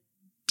such a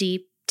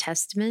deep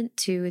testament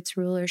to its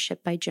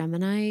rulership by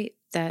Gemini,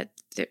 that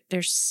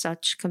there's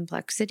such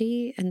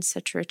complexity and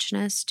such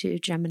richness to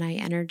Gemini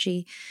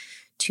energy,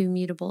 to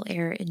mutable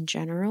air in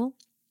general,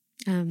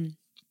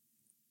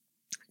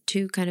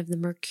 to kind of the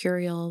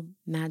mercurial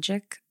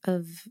magic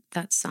of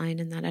that sign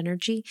and that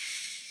energy.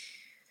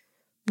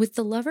 With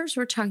the Lovers,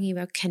 we're talking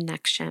about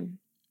connection,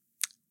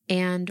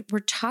 and we're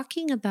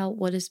talking about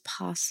what is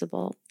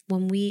possible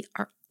when we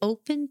are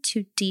open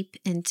to deep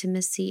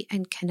intimacy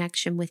and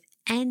connection with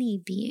any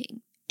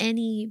being,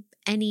 any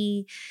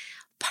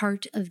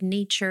part of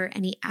nature,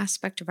 any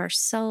aspect of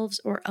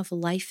ourselves or of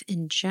life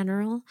in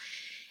general,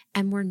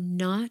 and we're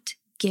not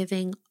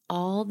giving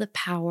all the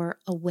power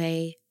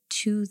away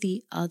to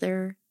the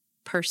other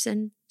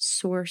person,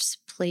 source,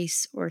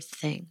 place, or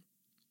thing.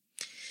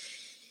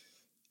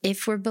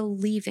 If we're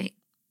believing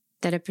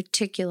that a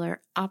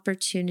particular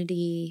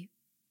opportunity,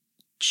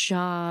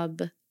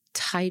 job,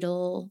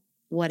 title,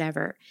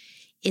 whatever,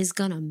 is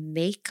going to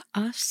make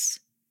us,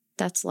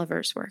 that's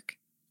Lovers work.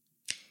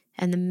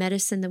 And the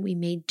medicine that we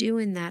may do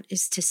in that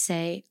is to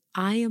say,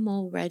 I am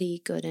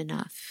already good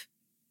enough.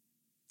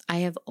 I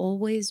have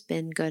always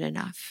been good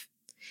enough.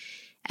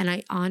 And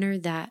I honor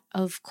that,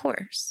 of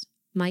course,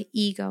 my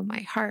ego, my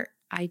heart,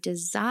 I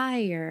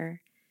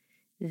desire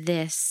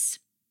this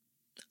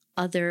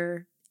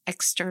other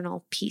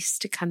external piece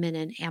to come in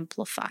and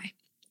amplify.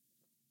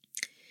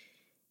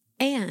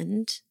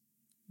 And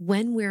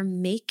when we're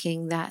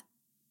making that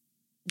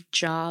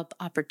job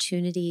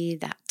opportunity,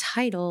 that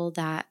title,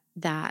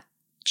 that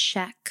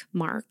check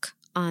mark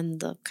on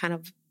the kind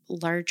of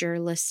larger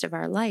list of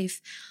our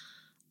life,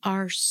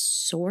 our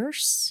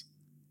source,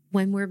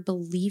 when we're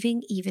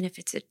believing, even if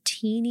it's a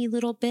teeny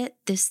little bit,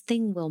 this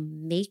thing will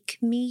make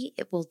me,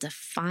 it will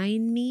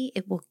define me,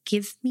 it will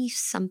give me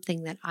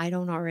something that I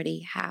don't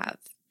already have.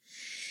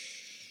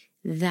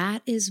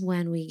 That is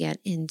when we get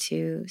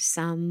into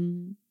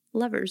some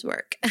Lovers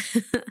work.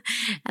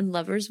 And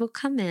Lovers will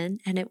come in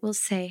and it will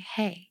say,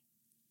 hey,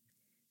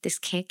 this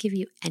can't give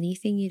you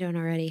anything you don't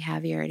already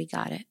have. You already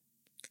got it.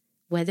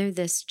 Whether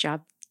this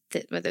job,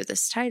 whether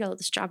this title,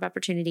 this job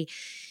opportunity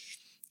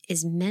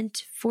is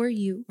meant for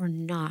you or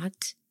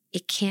not,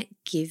 it can't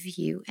give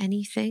you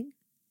anything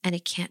and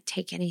it can't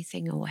take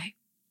anything away.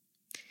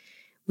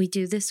 We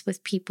do this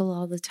with people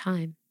all the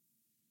time.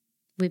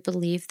 We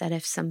believe that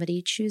if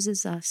somebody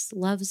chooses us,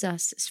 loves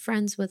us, is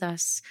friends with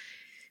us,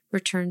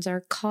 returns our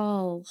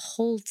call,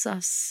 holds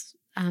us,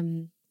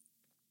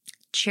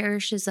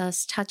 cherishes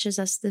us, touches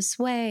us this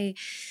way,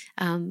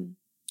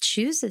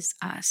 chooses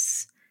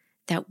us,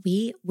 that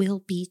we will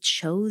be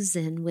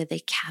chosen with a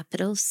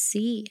capital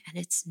C. And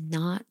it's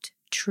not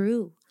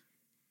true.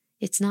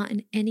 It's not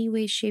in any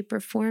way, shape,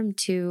 or form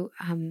to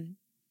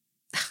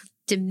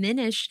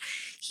diminish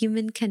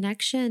human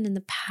connection and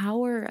the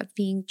power of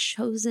being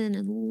chosen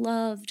and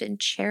loved and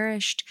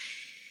cherished.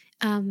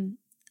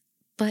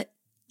 But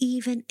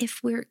even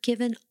if we're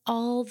given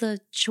all the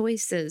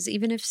choices,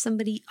 even if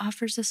somebody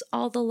offers us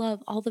all the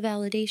love, all the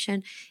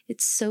validation,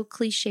 it's so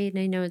cliched, and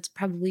I know it's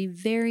probably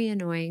very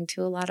annoying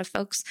to a lot of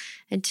folks,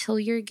 until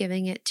you're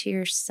giving it to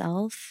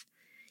yourself,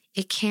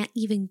 it can't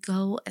even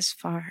go as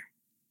far.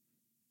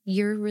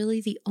 You're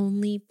really the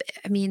only,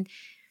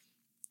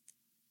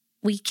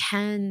 we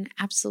can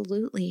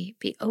absolutely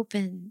be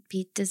open,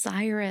 be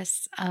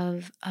desirous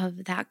of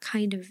that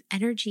kind of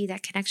energy,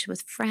 that connection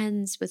with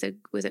friends, with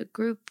a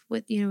group,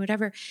 with,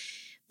 whatever.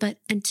 But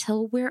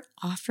until we're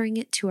offering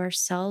it to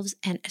ourselves,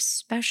 and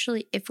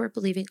especially if we're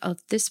believing, oh,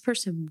 this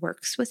person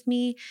works with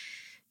me,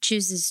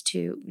 chooses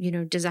to,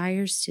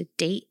 desires to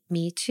date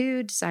me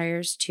too,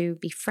 desires to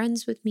be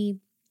friends with me,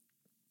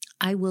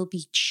 I will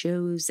be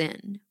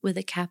chosen with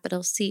a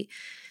capital C.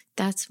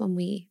 That's when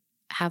we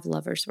have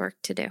lovers' work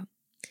to do.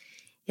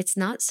 It's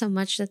not so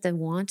much that the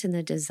want and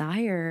the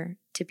desire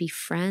to be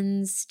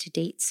friends, to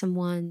date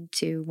someone,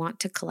 to want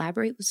to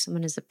collaborate with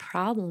someone is a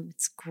problem.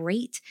 It's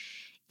great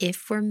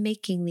if we're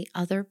making the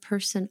other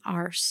person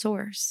our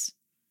source.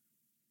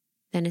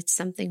 Then it's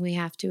something we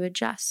have to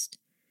adjust.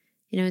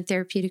 In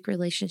therapeutic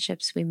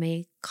relationships, we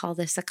may call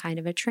this a kind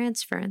of a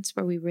transference,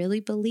 where we really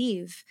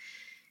believe,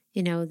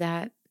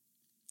 that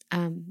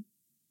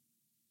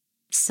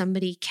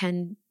somebody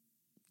can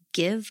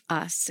give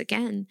us,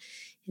 again,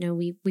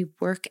 we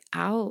work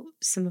out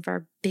some of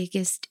our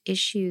biggest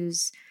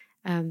issues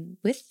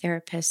with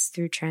therapists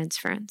through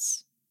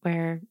transference,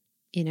 where,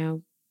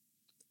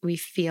 we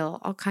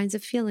feel all kinds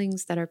of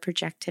feelings that are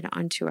projected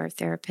onto our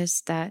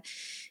therapist that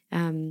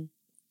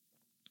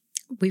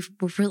we're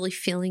really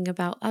feeling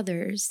about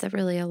others, that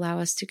really allow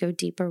us to go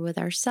deeper with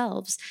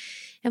ourselves.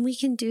 And we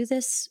do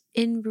this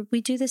in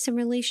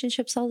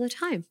relationships all the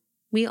time.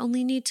 We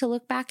only need to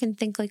look back and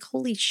think like,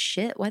 holy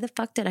shit, why the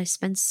fuck did I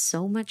spend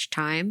so much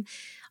time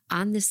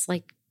on this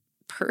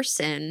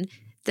person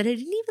that I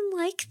didn't even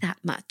like that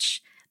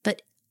much?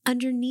 But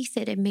underneath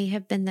it, it may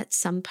have been that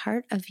some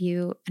part of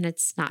you, and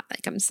it's not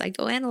like I'm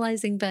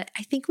psychoanalyzing, but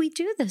I think we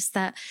do this,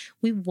 that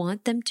we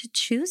want them to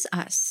choose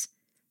us.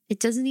 It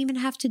doesn't even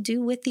have to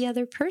do with the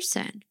other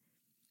person.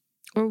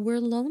 Or we're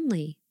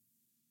lonely.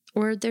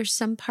 Or there's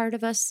some part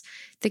of us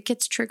that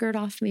gets triggered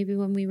off maybe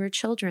when we were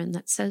children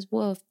that says,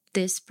 well, if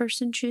this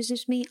person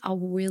chooses me, I'll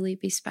really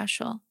be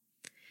special.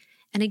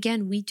 And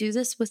again, we do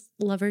this with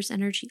lover's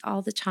energy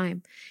all the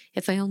time.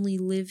 If I only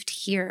lived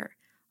here,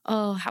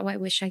 oh, how I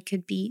wish I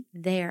could be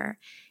there.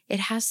 It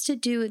has to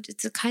do,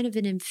 it's a kind of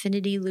an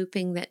infinity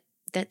looping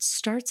that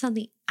starts on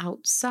the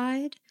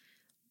outside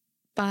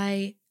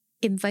by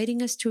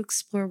inviting us to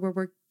explore where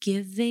we're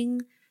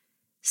giving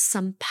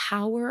some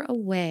power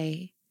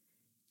away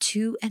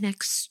to an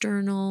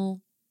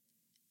external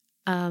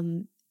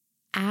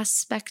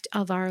aspect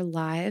of our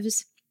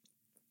lives.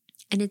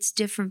 And it's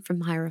different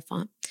from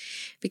Hierophant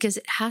because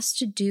it has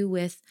to do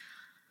with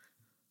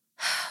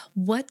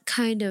what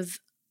kind of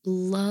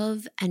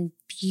love and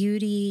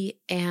beauty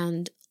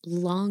and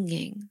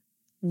longing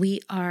we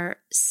are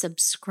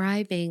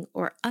subscribing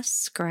or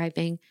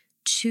ascribing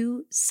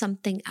to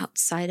something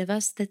outside of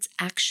us that's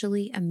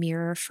actually a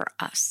mirror for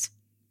us.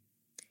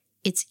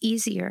 It's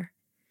easier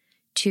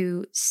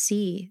to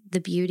see the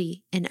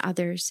beauty in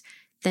others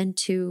than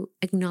to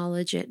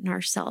acknowledge it in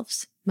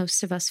ourselves.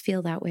 Most of us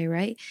feel that way,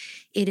 right?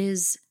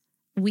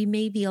 We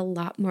may be a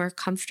lot more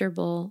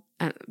comfortable.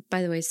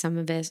 By the way, some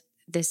of this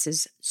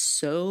is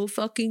so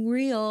fucking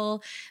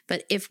real.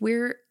 But if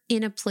we're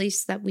in a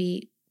place that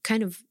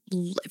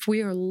if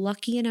we are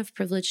lucky enough,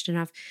 privileged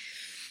enough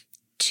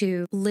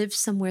to live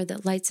somewhere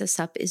that lights us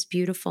up, is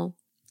beautiful,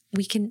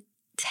 we can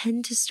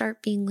tend to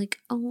start being like,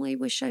 oh, I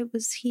wish I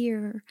was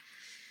here,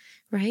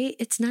 right?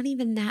 It's not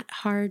even that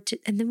hard to,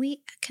 and then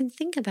we can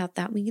think about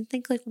that. We can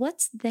think like,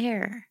 what's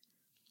there?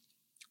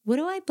 What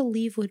do I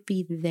believe would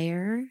be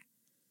there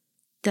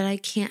that I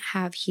can't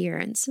have here?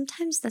 And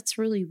sometimes that's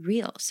really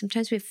real.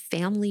 Sometimes we have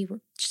family, we're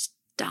just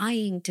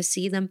dying to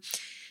see them.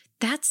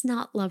 That's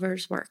not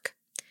lover's work.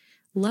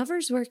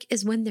 Lover's work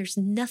is when there's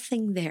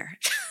nothing there,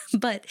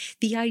 but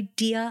the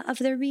idea of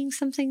there being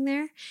something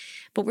there,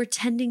 but we're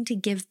tending to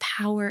give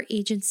power,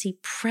 agency,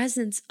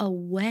 presence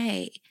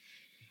away.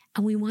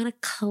 And we want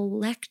to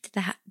collect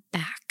that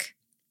back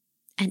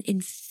and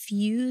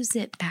infuse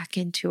it back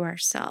into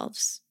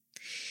ourselves.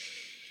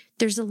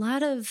 There's a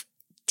lot of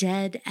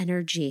dead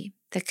energy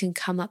that can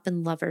come up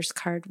in lover's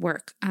card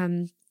work.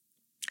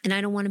 And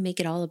I don't want to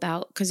make it all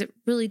about, because it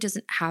really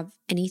doesn't have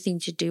anything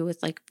to do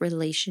with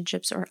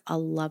relationships or a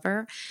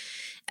lover.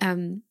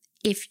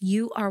 If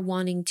you are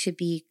wanting to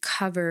be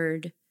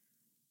covered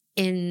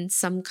in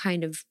some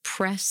kind of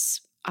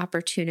press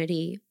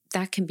opportunity,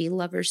 that can be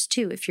lovers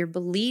too. If you're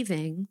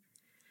believing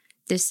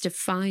this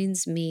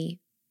defines me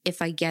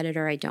if I get it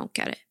or I don't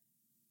get it,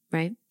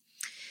 right?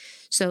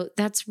 So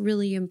that's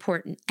really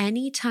important.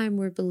 Anytime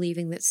we're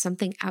believing that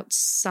something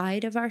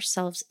outside of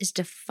ourselves is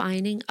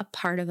defining a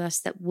part of us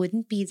that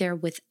wouldn't be there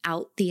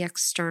without the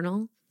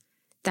external,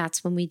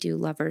 that's when we do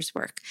lover's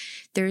work.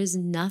 There is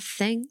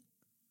nothing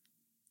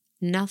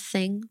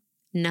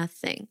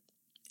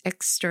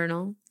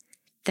external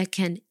that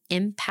can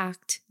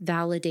impact,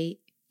 validate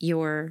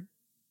your,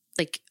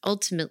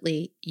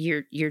 ultimately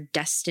your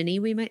destiny,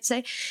 we might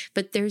say.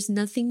 But there's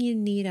nothing you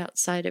need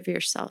outside of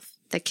yourself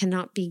that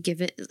cannot be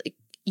given.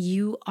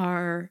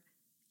 You're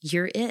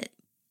it.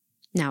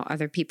 Now,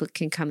 other people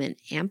can come and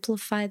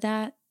amplify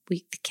that.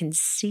 We can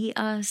see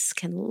us,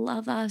 can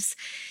love us,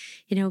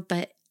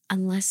 but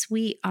unless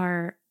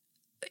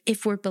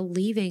if we're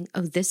believing,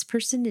 oh, this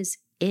person is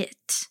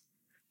it,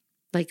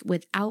 like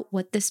without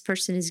what this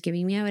person is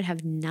giving me, I would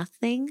have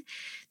nothing,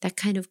 that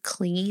kind of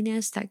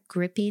clinginess, that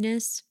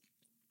grippiness,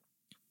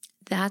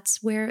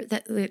 that's where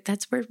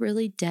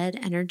really dead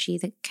energy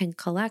that can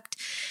collect.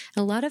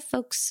 And a lot of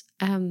folks,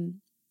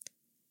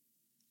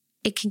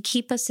 it can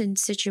keep us in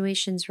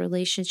situations,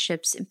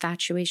 relationships,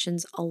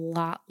 infatuations a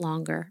lot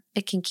longer.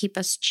 It can keep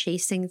us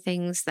chasing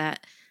things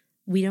that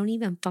we don't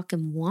even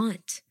fucking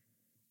want.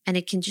 And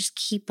it can just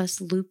keep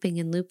us looping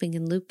and looping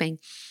and looping.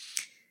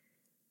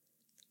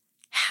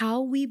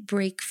 How we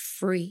break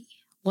free,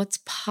 what's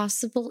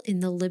possible in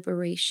the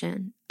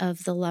liberation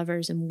of the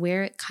Lovers, and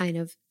where it kind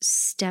of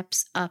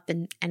steps up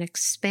and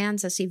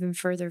expands us even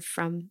further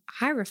from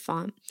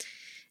Hierophant,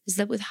 is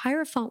that with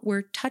Hierophant,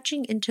 we're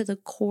touching into the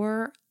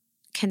core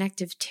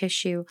connective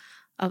tissue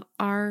of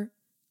our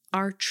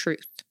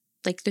truth,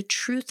 like the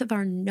truth of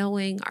our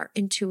knowing, our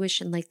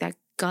intuition, like that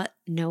gut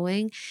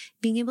knowing,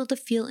 being able to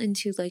feel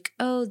into like,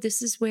 oh,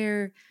 this is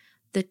where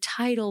the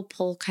tidal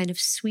pull kind of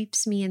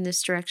sweeps me in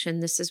this direction.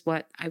 This is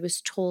what I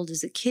was told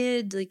as a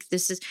kid. Like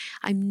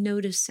I'm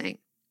noticing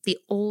the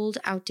old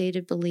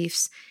outdated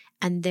beliefs,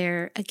 and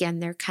they're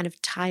kind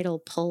of tidal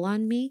pull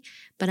on me,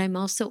 but I'm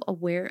also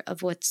aware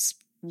of what's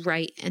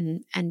right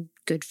and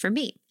good for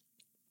me.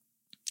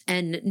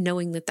 And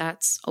knowing that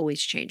that's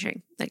always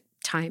changing, like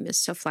time is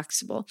so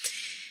flexible.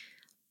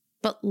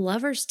 But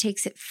Lovers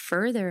takes it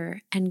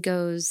further and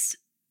goes,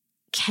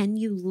 can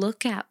you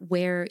look at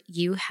where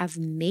you have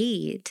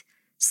made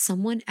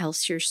someone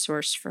else your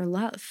source for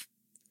love,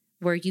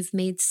 where you've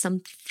made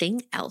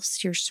something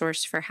else your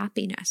source for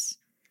happiness,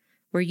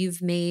 where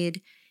you've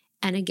made,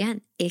 and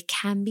again, it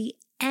can be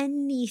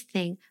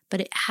anything, but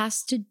it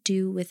has to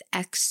do with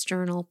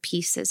external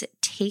pieces.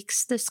 It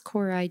takes this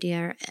core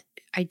idea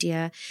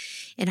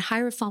in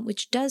Hierophant,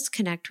 which does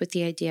connect with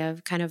the idea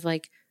of kind of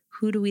like,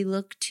 who do we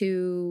look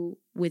to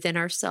within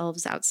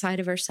ourselves, outside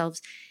of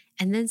ourselves,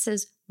 and then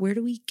says, where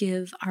do we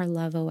give our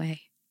love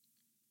away?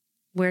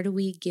 Where do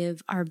we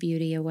give our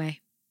beauty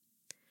away?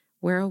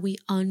 Where are we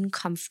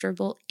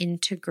uncomfortable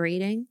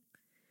integrating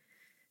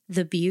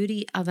the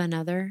beauty of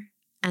another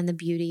and the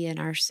beauty in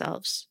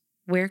ourselves?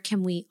 Where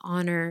can we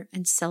honor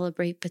and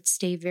celebrate, but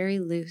stay very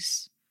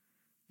loose,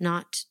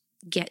 not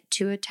get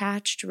too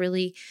attached,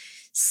 really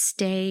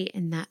stay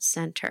in that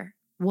center?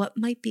 What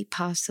might be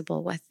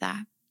possible with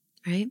that,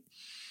 right?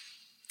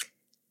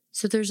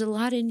 So there's a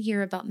lot in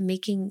here about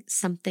making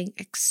something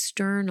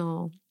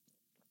external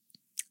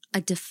a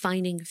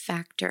defining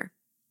factor.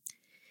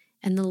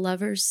 And the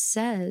Lovers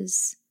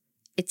says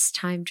it's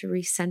time to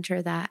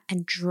recenter that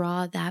and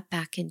draw that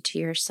back into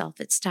yourself.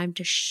 It's time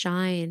to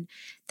shine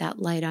that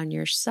light on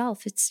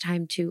yourself. It's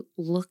time to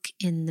look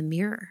in the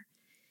mirror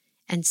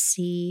and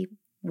see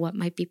what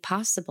might be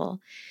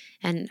possible.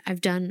 And I've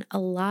done a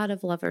lot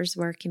of Lovers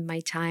work in my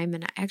time.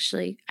 And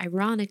actually,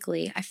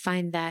 ironically, I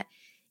find that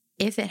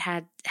if it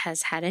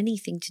has had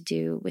anything to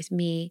do with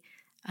me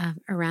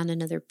around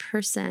another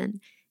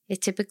person,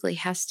 it typically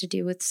has to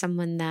do with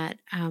someone that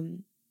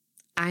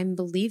I'm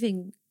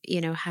believing,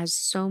 has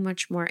so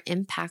much more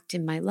impact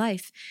in my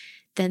life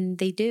than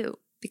they do,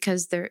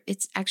 because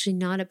it's actually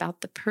not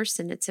about the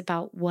person. It's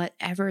about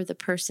whatever the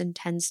person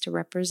tends to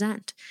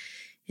represent,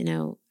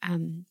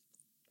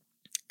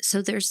 so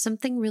there's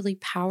something really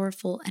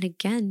powerful and,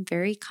 again,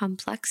 very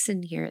complex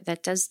in here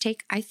that does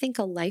take, I think,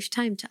 a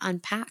lifetime to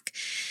unpack,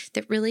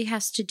 that really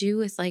has to do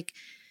with, like,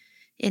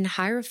 in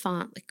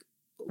Hierophant, like,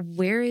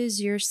 where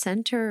is your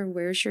center?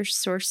 Where's your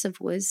source of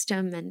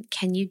wisdom? And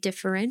can you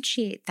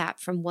differentiate that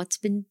from what's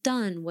been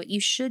done, what you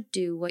should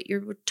do, what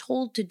you're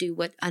told to do,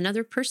 what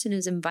another person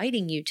is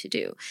inviting you to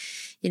do?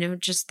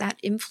 Just that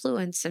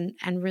influence,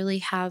 and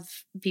really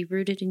be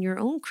rooted in your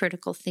own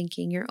critical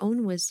thinking, your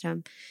own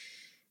wisdom.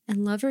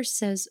 And Lovers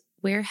says,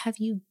 where have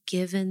you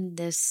given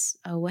this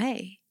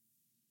away?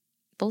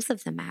 Both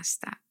of them ask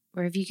that.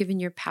 Where have you given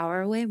your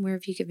power away, and where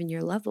have you given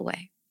your love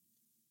away?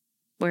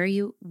 Where are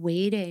you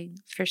waiting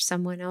for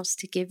someone else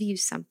to give you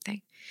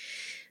something?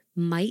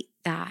 Might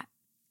that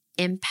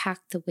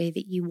impact the way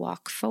that you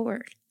walk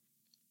forward?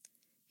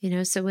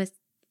 So with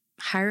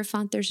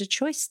Hierophant, there's a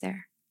choice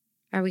there.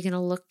 Are we going to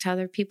look to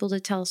other people to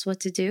tell us what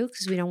to do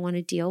because we don't want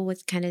to deal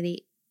with kind of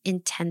the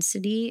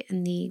intensity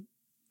and the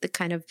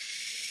kind of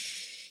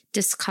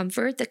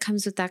discomfort that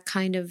comes with that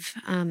kind of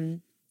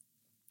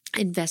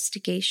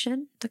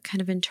investigation, the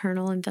kind of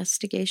internal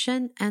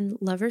investigation? And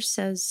Lovers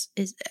says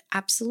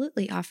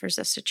absolutely offers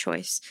us a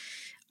choice.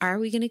 Are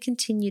we going to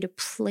continue to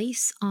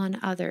place on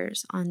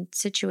others, on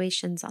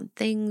situations, on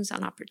things,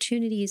 on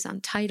opportunities,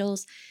 on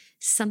titles,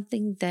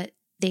 something that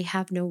they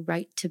have no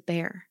right to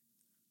bear,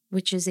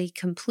 which is a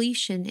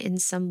completion in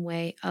some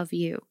way of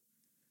you?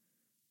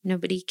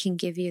 Nobody can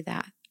give you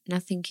that.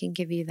 Nothing can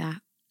give you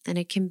that. And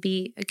it can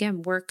be,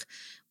 again, work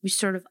we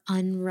sort of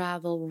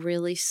unravel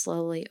really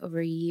slowly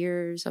over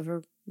years,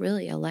 over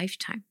really a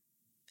lifetime.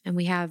 And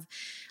we have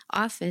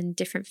often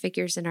different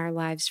figures in our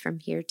lives from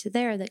here to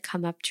there that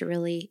come up to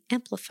really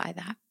amplify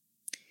that.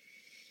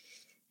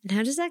 And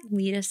how does that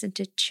lead us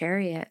into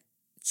Chariot?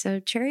 So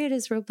Chariot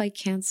is ruled by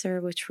Cancer,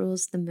 which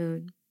rules the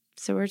moon.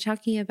 So we're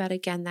talking about,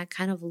 again, that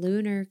kind of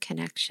lunar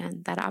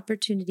connection, that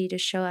opportunity to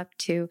show up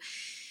to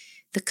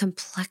the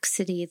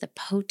complexity, the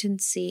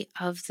potency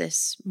of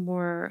this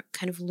more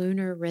kind of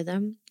lunar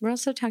rhythm. We're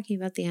also talking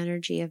about the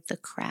energy of the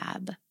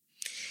crab.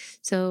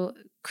 So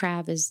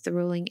crab is the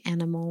ruling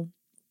animal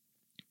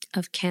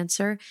of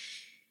Cancer.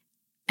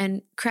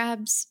 And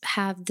crabs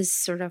have this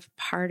sort of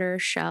harder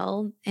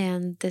shell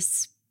and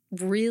this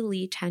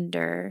really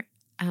tender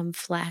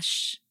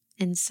flesh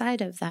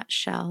inside of that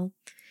shell.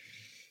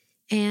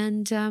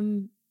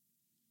 And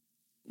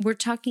we're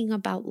talking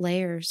about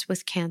layers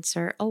with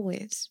Cancer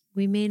always.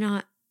 We may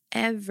not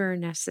ever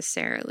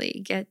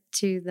necessarily get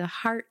to the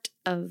heart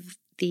of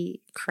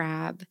the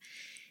crab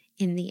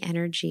in the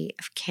energy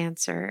of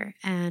Cancer.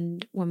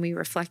 And when we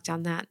reflect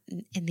on that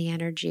in the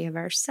energy of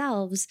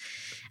ourselves,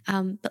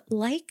 but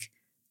like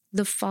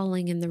the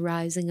falling and the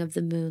rising of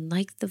the moon,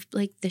 like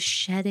the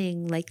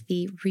shedding, like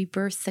the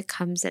rebirth that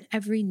comes at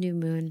every new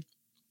moon,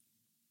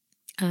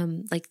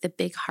 like the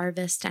big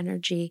harvest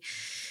energy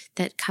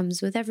that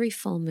comes with every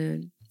full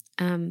moon,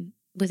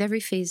 with every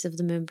phase of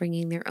the moon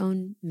bringing their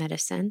own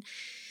medicine.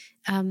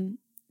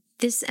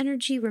 This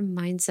energy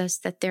reminds us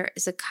that there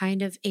is a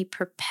kind of a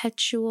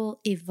perpetual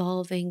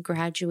evolving,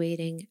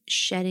 graduating,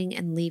 shedding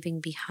and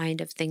leaving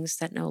behind of things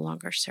that no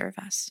longer serve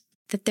us.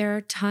 That there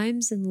are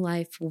times in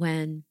life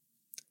when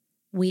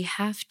we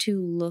have to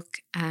look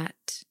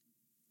at,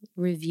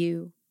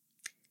 review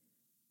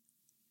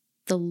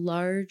the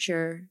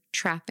larger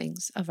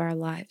trappings of our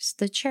lives,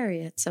 the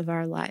chariots of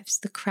our lives,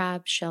 the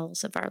crab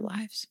shells of our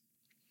lives,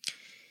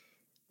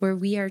 where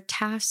we are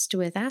tasked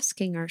with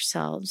asking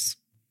ourselves,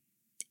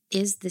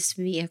 is this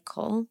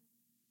vehicle,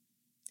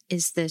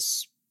 is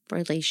this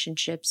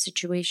relationship,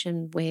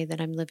 situation, way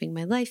that I'm living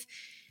my life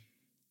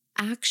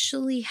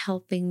actually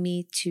helping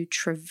me to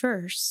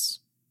traverse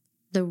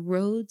the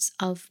roads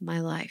of my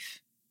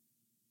life?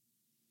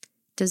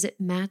 Does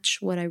it match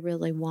what I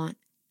really want?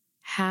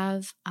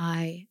 Have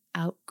I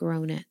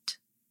outgrown it?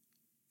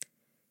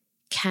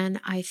 Can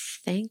I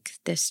thank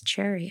this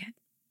chariot?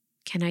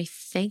 Can I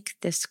thank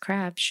this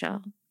crab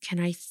shell? Can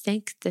I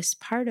thank this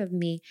part of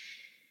me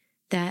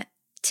that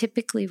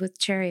typically with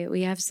chariot,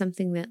 we have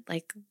something that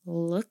like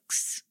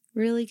looks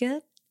really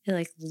good. It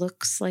like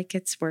looks like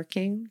it's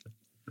working.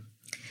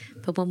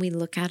 But when we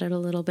look at it a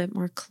little bit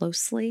more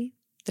closely,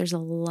 there's a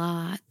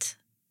lot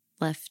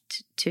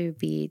left to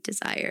be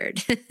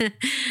desired.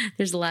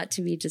 There's a lot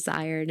to be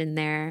desired in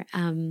there.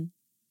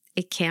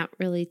 It can't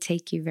really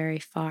take you very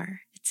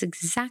far. It's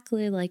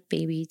exactly like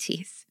baby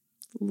teeth.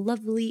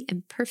 Lovely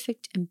and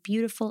perfect and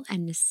beautiful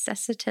and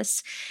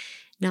necessitous,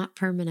 not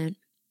permanent.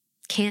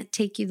 Can't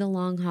take you the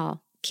long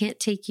haul. Can't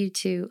take you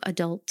to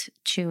adult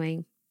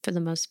chewing for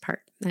the most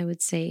part. I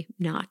would say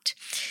not.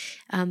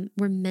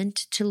 We're meant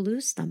to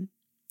lose them.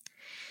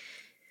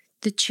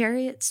 The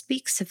chariot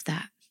speaks of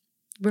that.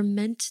 We're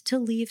meant to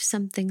leave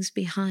some things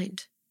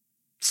behind.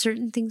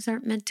 Certain things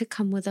aren't meant to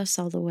come with us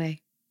all the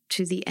way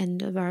to the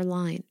end of our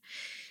line.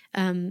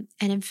 And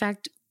in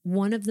fact,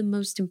 one of the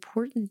most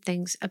important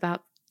things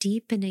about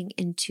deepening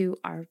into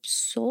our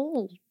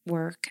soul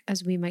work,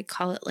 as we might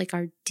call it, like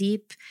our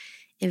deep,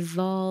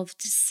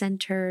 evolved,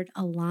 centered,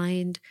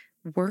 aligned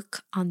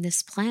work on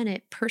this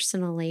planet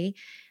personally,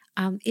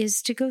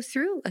 is to go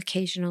through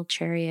occasional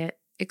chariot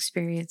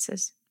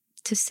experiences.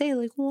 To say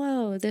like,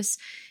 whoa, this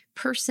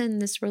person,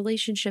 this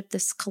relationship,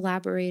 this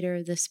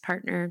collaborator, this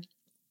partner,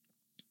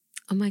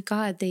 oh my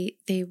God,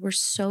 they were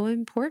so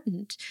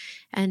important.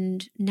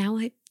 And now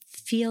I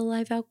feel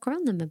I've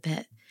outgrown them a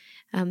bit.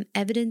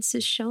 Evidence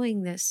is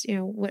showing this,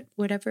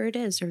 whatever it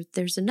is, or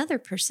there's another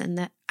person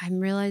that I'm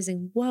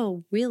realizing,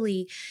 whoa,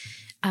 really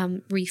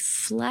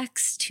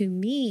reflects to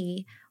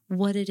me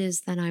what it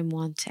is that I'm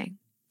wanting,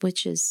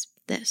 which is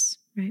this,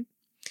 right?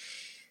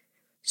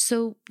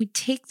 So we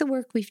take the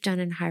work we've done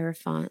in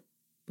Hierophant,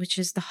 which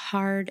is the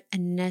hard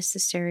and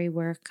necessary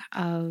work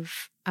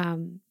of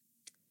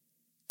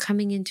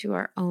coming into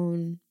our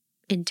own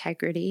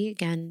integrity,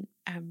 again,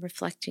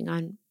 reflecting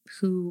on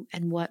who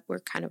and what we're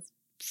kind of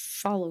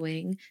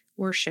following,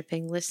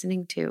 worshiping,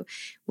 listening to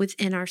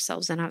within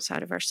ourselves and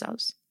outside of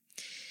ourselves.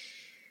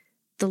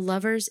 The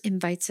Lovers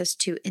invites us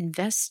to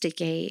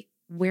investigate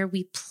where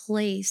we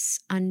place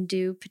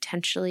undue,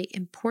 potentially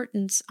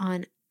importance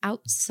on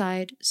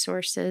outside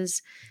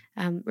sources,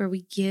 where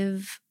we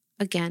give,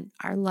 again,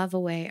 our love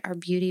away, our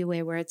beauty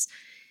away, where it's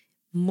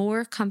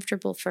more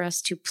comfortable for us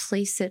to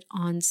place it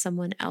on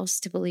someone else,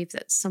 to believe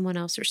that someone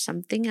else or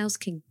something else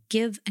can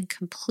give and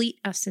complete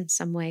us in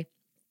some way.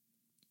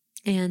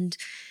 And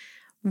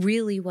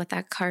really what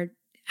that card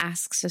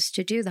asks us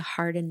to do, the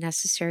hard and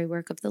necessary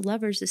work of the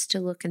Lovers, is to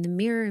look in the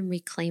mirror and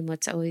reclaim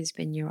what's always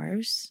been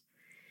yours.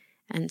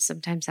 And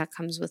sometimes that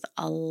comes with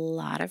a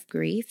lot of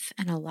grief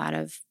and a lot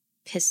of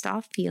pissed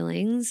off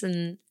feelings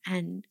and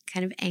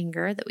kind of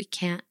anger that we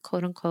can't,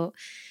 quote unquote,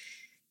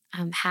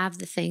 have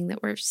the thing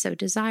that we're so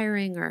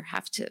desiring, or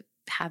have to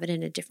have it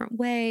in a different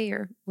way,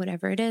 or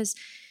whatever it is.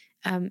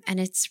 And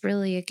it's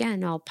really,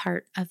 again, all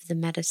part of the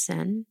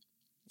medicine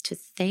to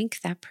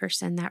thank that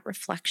person, that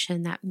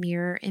reflection, that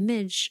mirror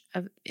image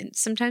of, and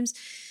sometimes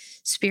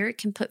spirit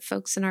can put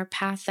folks in our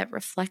path that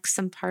reflect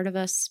some part of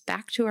us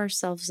back to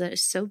ourselves that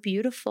is so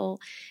beautiful,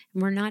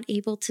 and we're not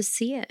able to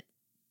see it,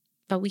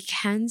 but we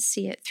can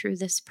see it through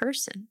this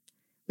person.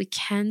 We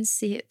can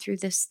see it through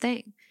this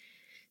thing.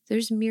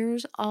 There's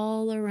mirrors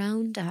all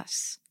around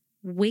us.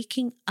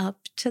 Waking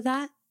up to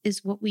that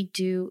is what we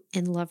do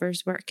in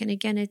lovers work. And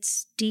again,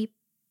 it's deep,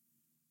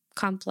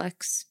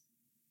 complex,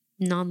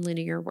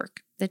 nonlinear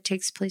work that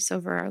takes place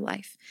over our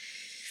life.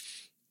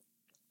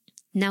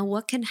 Now,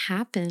 what can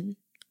happen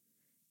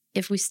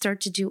if we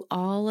start to do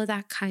all of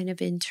that kind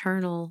of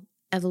internal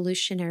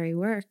evolutionary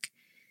work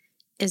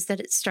is that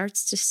it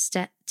starts to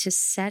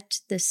set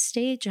the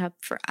stage up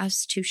for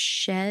us to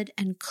shed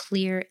and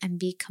clear and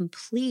be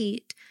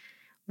complete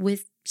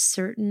with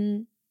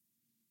certain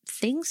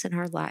things in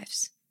our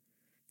lives.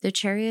 The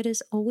chariot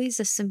is always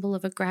a symbol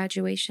of a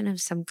graduation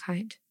of some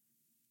kind,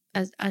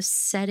 a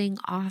setting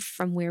off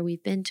from where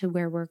we've been to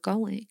where we're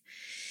going.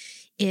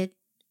 It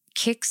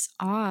kicks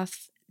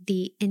off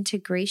the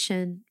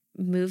integration,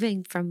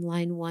 moving from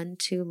line 1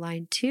 to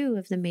line 2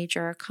 of the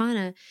major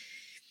arcana,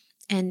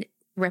 and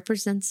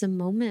represents a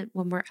moment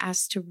when we're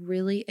asked to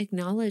really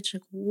acknowledge,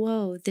 like,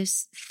 whoa,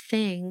 this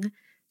thing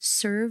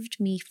served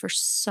me for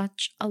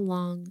such a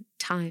long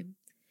time.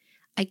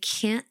 I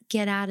can't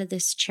get out of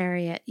this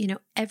chariot.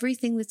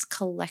 Everything that's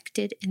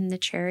collected in the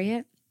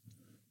chariot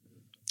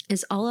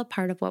is all a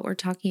part of what we're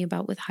talking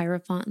about with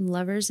Hierophant and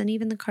Lovers, and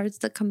even the cards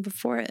that come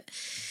before it.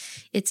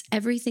 It's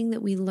everything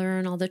that we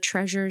learn, all the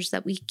treasures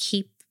that we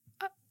keep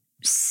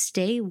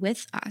stay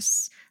with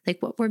us.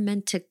 Like what we're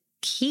meant to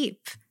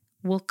keep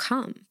will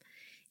come.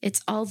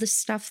 It's all the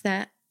stuff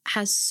that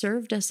has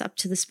served us up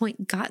to this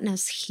point, gotten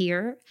us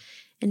here.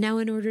 And now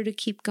in order to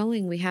keep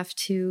going, we have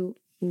to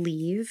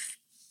leave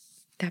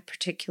that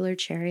particular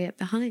chariot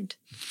behind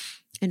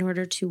in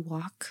order to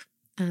walk,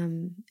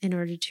 in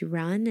order to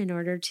run, in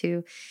order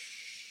to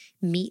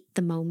meet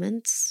the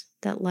moments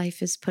that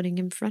life is putting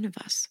in front of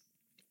us.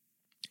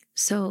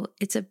 So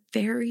it's a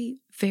very,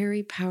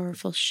 very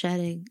powerful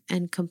shedding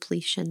and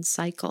completion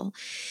cycle,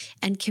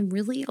 and can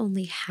really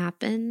only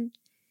happen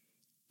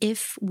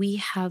if we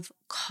have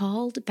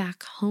called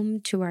back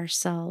home to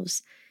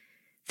ourselves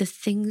the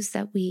things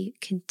that we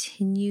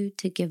continue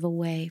to give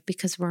away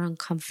because we're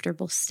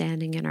uncomfortable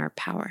standing in our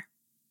power.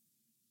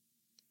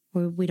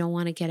 We don't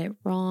want to get it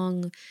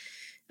wrong.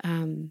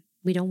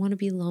 We don't want to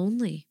be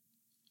lonely.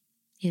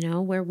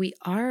 Where we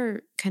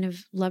are kind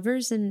of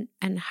Lovers and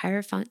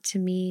Hierophant, to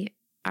me,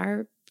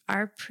 are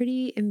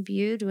pretty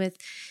imbued with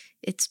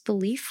its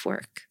belief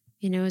work.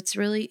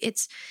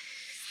 It's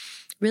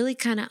really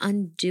kind of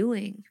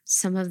undoing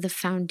some of the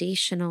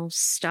foundational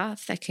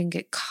stuff that can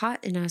get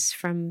caught in us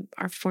from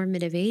our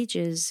formative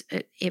ages.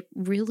 It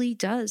really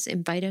does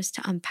invite us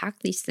to unpack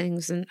these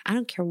things. And I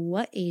don't care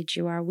what age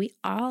you are, we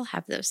all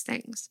have those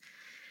things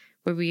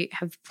where we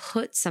have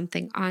put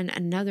something on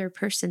another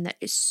person that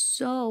is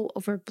so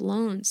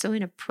overblown, so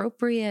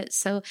inappropriate,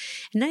 so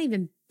not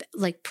even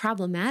like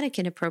problematic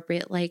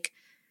inappropriate, like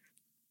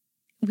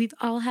we've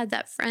all had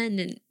that friend,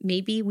 and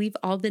maybe we've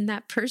all been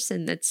that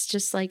person that's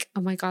just like,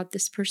 oh my God,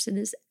 this person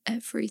is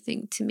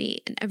everything to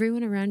me. And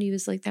everyone around you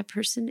is like, that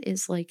person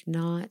is like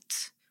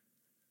not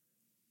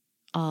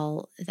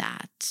all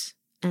that.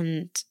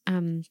 And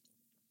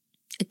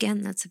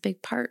again, that's a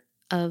big part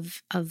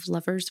of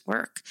Lovers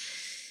work.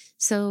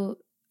 So,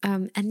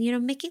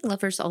 making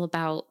Lovers all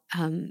about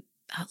a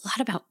lot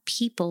about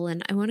people.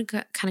 And I want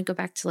to kind of go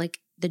back to like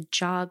the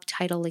job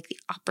title, like the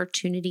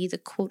opportunity, the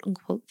quote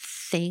unquote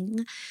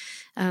thing.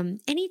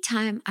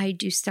 Anytime I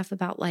do stuff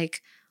about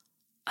like,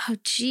 oh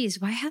geez,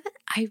 why hasn't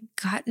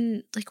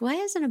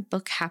a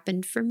book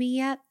happened for me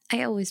yet?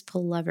 I always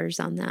pull Lovers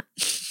on that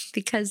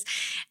because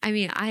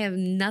I have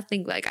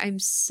nothing, like I'm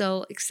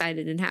so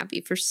excited and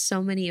happy for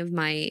so many of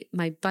my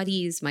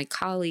buddies, my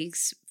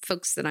colleagues,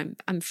 folks that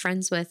I'm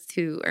friends with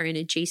who are in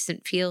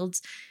adjacent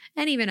fields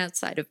and even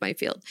outside of my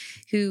field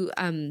who,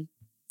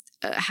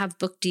 have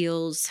book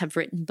deals, have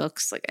written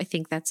books. Like, I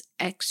think that's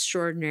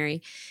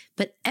extraordinary.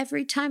 But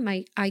every time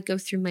I go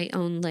through my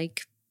own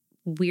like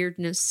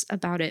weirdness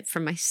about it for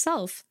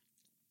myself,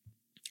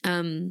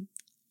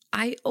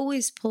 I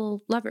always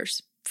pull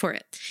Lovers for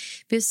it,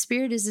 because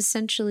Spirit is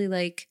essentially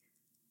like,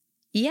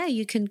 yeah,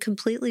 you can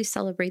completely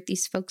celebrate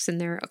these folks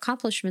and their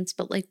accomplishments,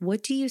 but like,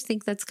 what do you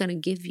think that's going to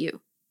give you?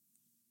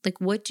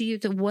 Like, what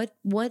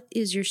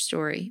is your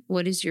story?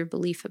 What is your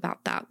belief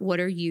about that?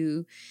 What are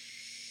you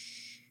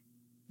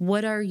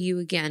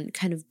again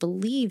kind of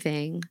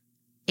believing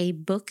a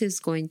book is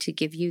going to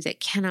give you that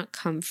cannot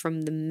come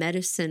from the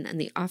medicine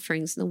and the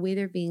offerings and the way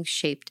they're being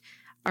shaped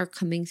are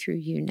coming through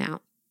you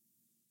now?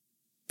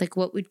 Like,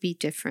 what would be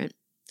different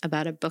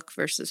about a book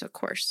versus a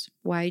course?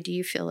 Why do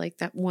you feel like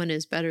that one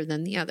is better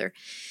than the other?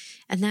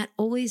 And that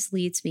always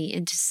leads me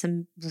into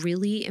some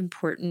really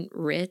important,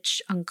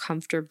 rich,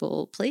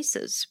 uncomfortable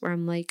places where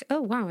I'm like,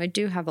 oh, wow, I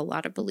do have a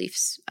lot of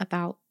beliefs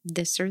about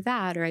this or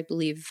that. Or I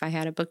believe if I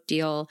had a book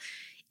deal,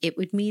 it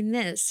would mean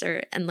this,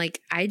 and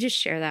like, I just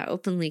share that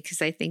openly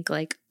because I think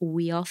like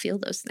we all feel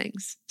those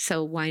things.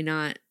 So why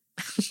not?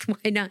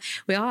 Why not?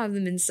 We all have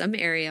them in some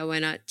area. Why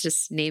not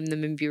just name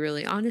them and be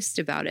really honest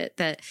about it?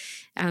 That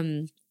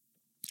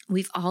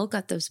we've all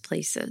got those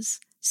places.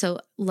 So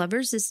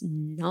Lovers is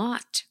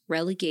not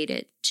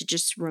relegated to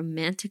just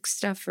romantic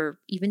stuff or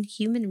even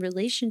human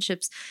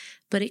relationships,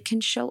 but it can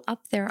show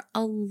up there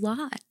a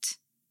lot.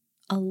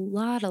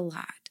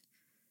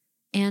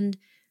 And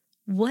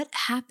what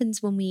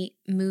happens when we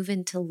move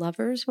into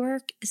Lovers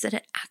work is that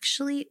it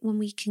actually, when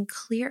we can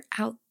clear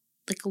out,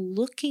 like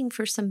looking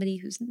for somebody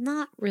who's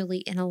not really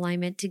in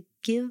alignment to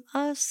give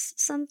us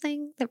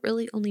something that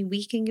really only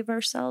we can give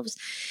ourselves,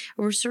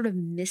 or we're sort of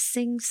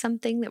missing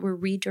something that we're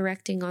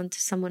redirecting onto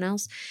someone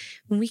else,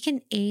 when we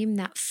can aim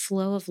that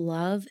flow of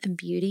love and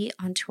beauty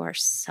onto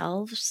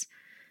ourselves,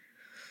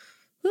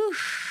 whew,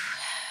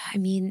 I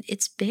mean,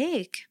 it's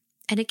big.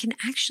 And it can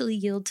actually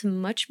yield to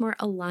much more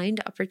aligned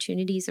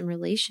opportunities and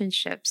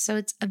relationships. So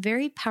it's a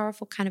very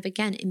powerful kind of,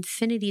 again,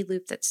 infinity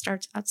loop that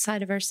starts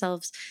outside of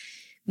ourselves,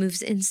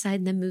 moves inside,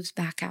 and then moves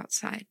back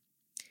outside.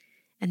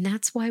 And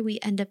that's why we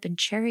end up in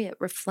Chariot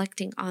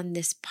reflecting on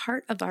this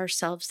part of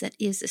ourselves that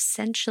is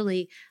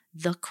essentially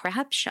the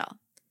crab shell,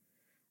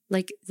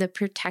 like the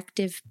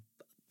protective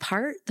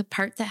part, the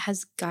part that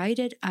has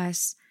guided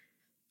us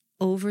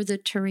over the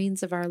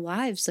terrains of our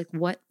lives. Like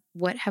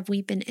what have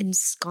we been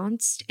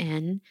ensconced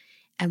in,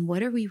 and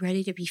what are we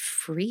ready to be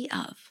free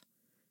of?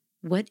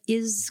 What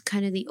is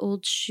kind of the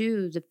old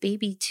shoe, the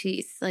baby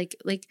teeth? Like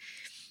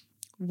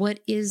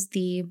what is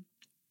it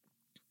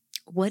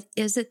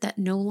that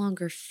no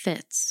longer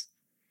fits?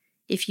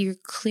 If you're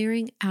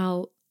clearing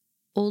out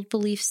old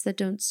beliefs that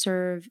don't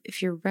serve,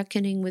 if you're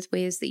reckoning with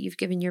ways that you've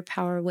given your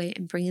power away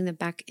and bringing them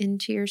back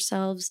into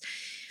yourselves,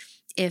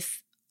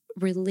 if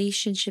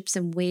relationships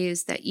and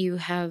ways that you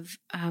have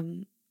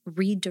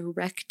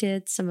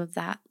redirected some of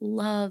that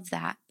love,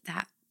 that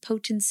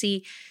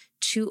potency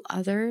to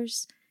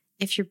others,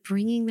 if you're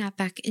bringing that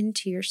back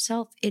into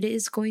yourself, it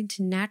is going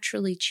to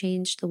naturally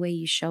change the way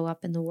you show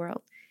up in the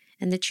world.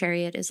 And the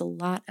Chariot is a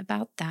lot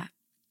about that.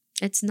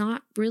 It's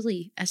not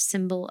really a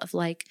symbol of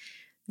like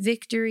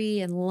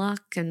victory and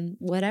luck and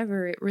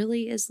whatever. It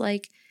really is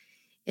like,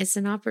 it's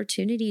an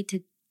opportunity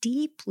to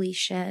deeply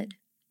shed,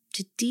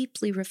 to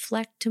deeply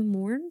reflect, to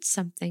mourn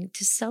something,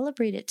 to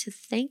celebrate it, to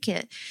thank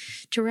it,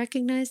 to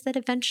recognize that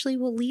eventually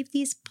we'll leave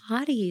these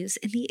bodies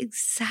in the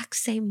exact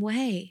same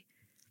way.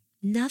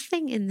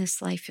 Nothing in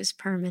this life is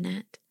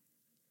permanent.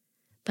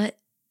 But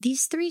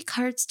these three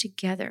cards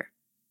together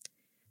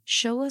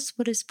show us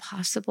what is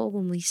possible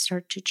when we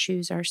start to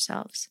choose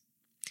ourselves.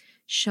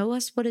 Show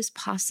us what is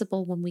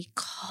possible when we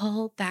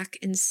call back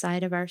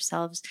inside of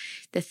ourselves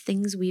the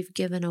things we've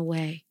given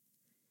away.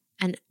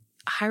 And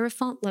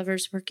Hierophant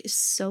Lovers work is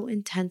so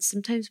intense.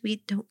 Sometimes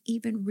we don't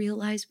even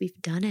realize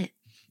we've done it.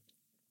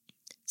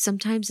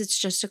 Sometimes it's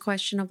just a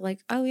question of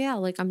like, oh yeah,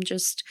 like I'm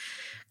just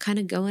kind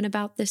of going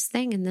about this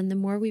thing. And then the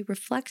more we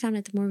reflect on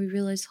it, the more we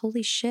realize,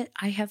 holy shit,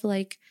 I have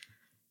like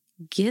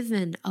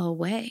given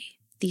away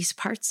these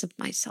parts of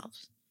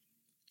myself.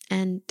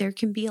 And there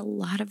can be a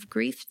lot of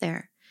grief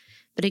there,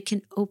 but it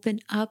can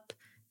open up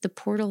the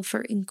portal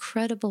for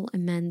incredible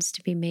amends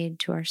to be made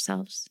to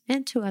ourselves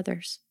and to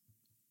others.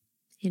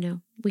 You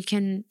know, we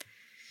can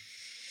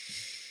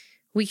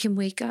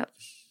wake up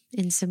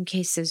in some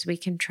cases. We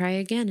can try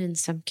again in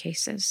some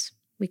cases.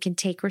 We can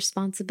take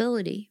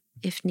responsibility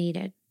if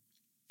needed.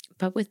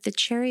 But with the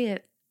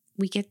Chariot,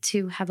 we get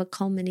to have a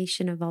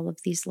culmination of all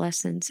of these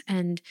lessons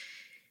and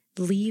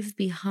leave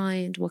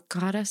behind what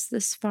got us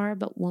this far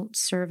but won't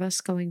serve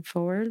us going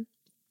forward.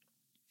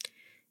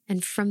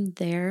 And from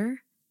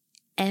there,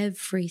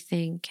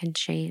 everything can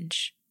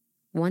change.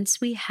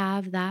 Once we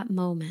have that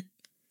moment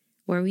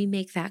where we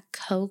make that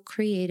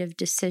co-creative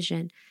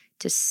decision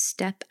to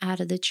step out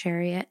of the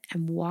Chariot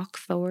and walk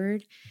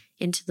forward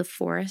into the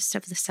forest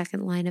of the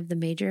second line of the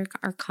major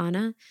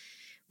arcana,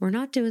 we're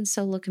not doing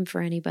so looking for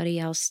anybody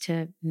else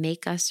to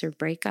make us or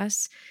break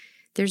us.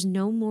 There's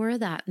no more of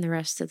that in the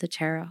rest of the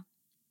tarot.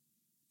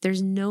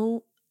 There's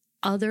no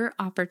other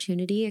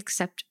opportunity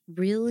except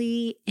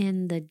really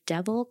in the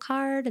Devil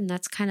card, and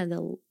that's kind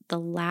of the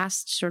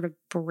last sort of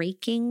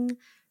breaking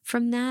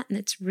from that. And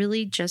it's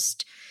really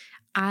just,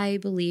 I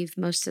believe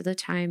most of the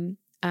time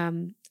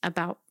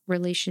about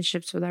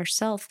relationships with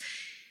ourselves,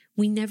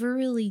 we never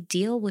really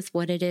deal with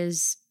what it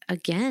is,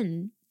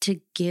 again,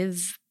 to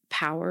give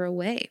power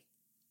away.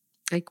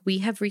 Like we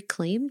have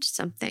reclaimed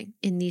something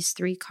in these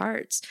three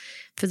cards.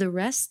 For the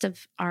rest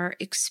of our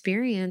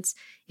experience,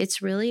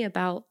 it's really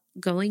about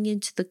going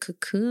into the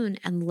cocoon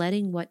and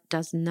letting what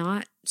does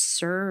not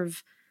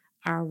serve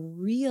our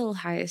real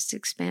highest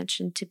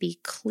expansion to be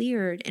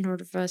cleared in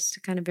order for us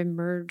to kind of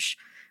emerge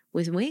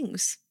with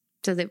wings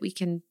so that we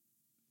can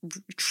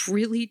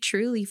really,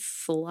 truly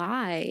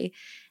fly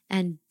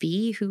and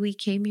be who we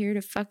came here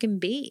to fucking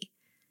be.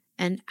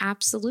 And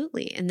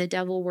absolutely, in the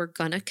Devil, we're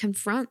going to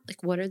confront,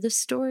 like, what are the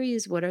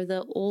stories? What are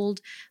the old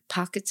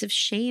pockets of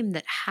shame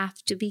that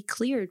have to be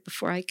cleared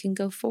before I can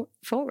go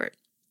forward?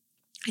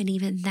 And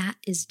even that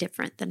is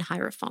different than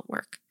Hierophant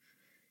work.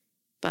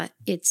 But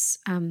it's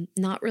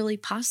not really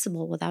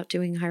possible without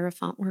doing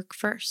Hierophant work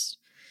first.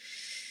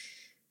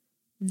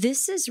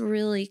 This is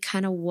really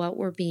kind of what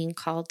we're being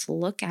called to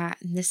look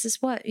at. And this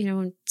is what,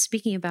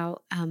 speaking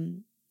about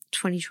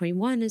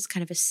 2021 is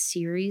kind of a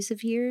series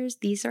of years.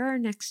 These are our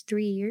next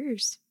 3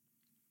 years.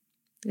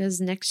 Because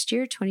next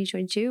year,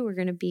 2022, we're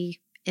going to be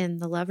in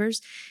the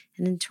Lovers.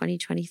 And in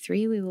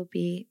 2023, we will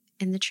be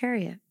in the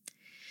Chariot.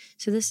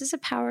 So this is a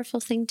powerful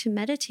thing to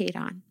meditate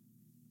on,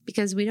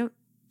 because we don't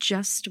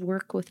just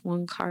work with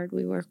one card,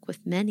 we work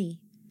with many.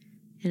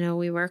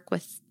 We work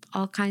with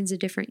all kinds of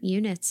different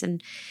units.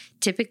 And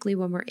typically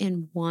when we're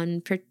in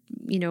one,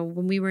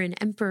 when we were in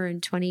Emperor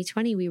in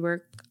 2020,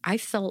 I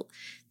felt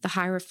the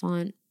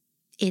Hierophant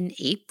in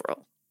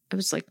April. I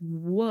was like,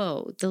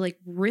 whoa, the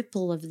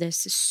ripple of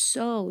this is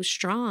so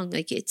strong.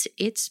 Like it's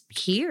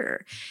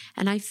here.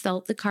 And I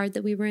felt the card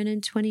that we were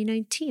in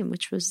 2019,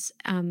 which was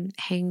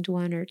Hanged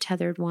One or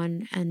Tethered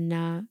One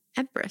and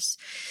Empress.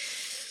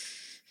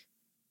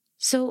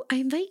 So I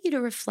invite you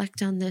to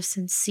reflect on this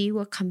and see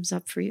what comes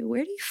up for you.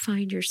 Where do you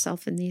find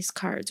yourself in these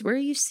cards? Where are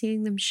you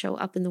seeing them show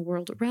up in the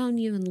world around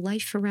you and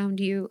life around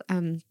you?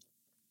 And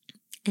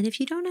if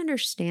you don't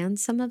understand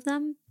some of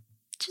them,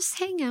 just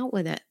hang out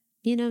with it.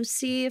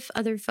 See if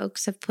other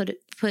folks have put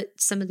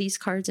some of these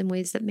cards in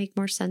ways that make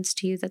more sense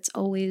to you. That's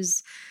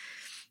always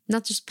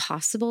not just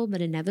possible,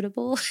 but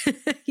inevitable.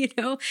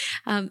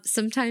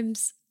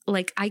 Sometimes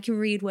I can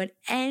read what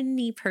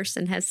any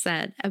person has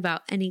said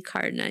about any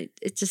card, and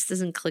it just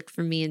doesn't click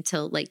for me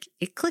until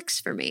it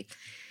clicks for me.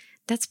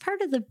 That's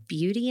part of the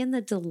beauty and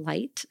the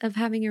delight of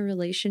having a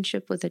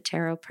relationship with a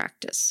tarot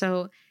practice.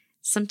 So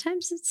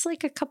sometimes it's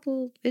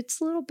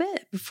it's a little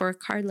bit before a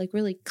card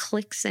really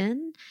clicks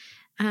in.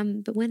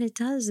 But when it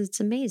does, it's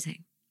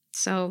amazing.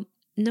 So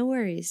no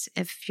worries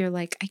if you're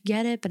I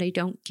get it, but I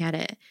don't get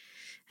it.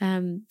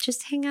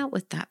 Just hang out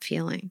with that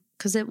feeling,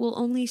 because it will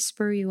only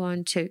spur you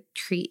on to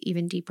create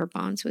even deeper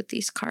bonds with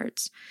these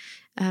cards.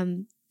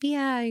 I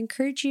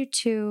encourage you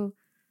to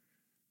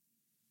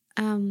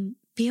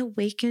be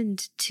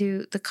awakened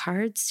to the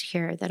cards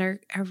here that are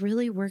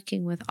really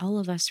working with all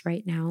of us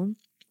right now,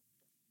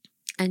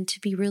 and to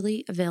be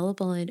really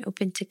available and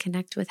open to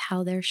connect with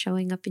how they're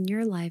showing up in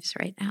your lives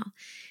right now.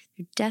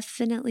 They're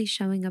definitely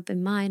showing up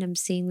in mine. I'm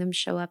seeing them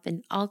show up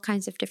in all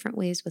kinds of different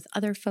ways with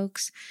other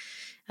folks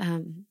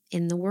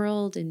in the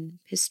world and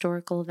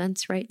historical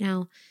events right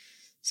now.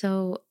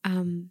 So,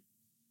 I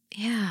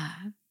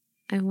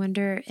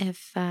wonder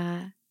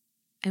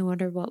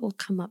what will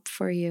come up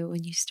for you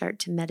when you start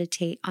to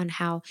meditate on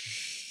how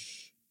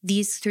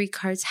these 3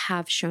 cards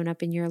have shown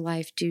up in your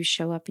life, do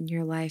show up in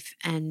your life,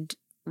 and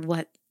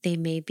what they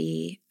may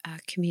be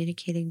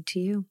communicating to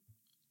you.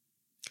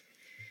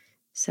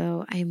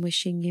 So I'm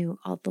wishing you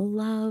all the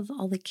love,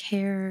 all the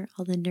care,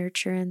 all the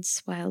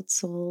nurturance, wild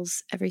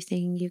souls,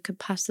 everything you could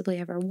possibly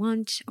ever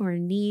want or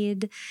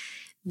need.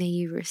 May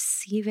you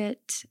receive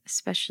it,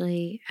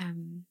 especially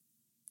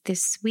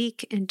this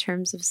week in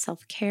terms of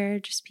self-care.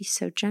 Just be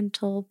so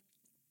gentle.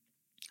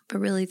 But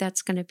really,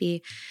 that's going to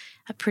be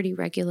a pretty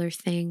regular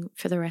thing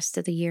for the rest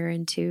of the year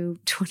into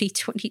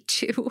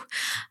 2022.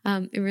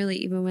 And really,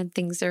 even when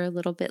things are a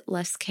little bit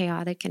less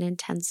chaotic and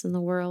intense in the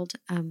world,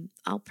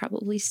 I'll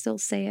probably still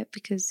say it,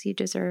 because you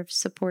deserve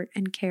support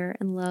and care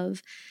and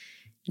love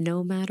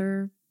no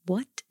matter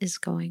what is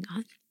going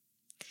on.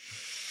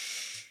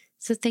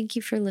 So thank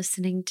you for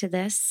listening to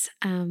this.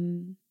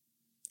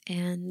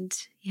 And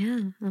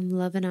I'm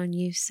loving on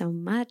you so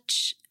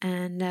much.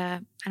 And I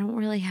don't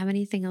really have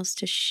anything else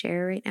to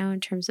share right now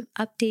in terms of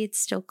updates.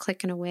 Still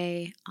clicking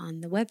away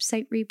on the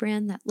website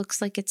rebrand. That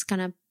looks like it's going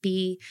to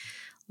be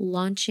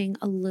launching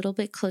a little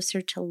bit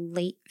closer to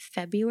late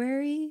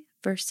February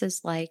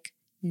versus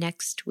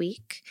next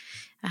week.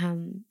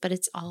 But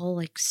it's all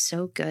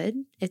so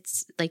good.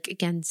 It's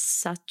again,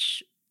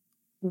 such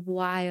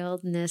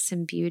wildness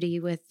and beauty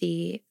with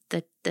the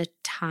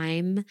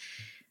time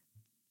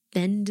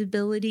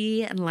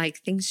bendability and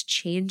things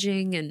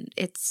changing, and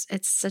it's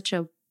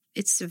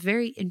a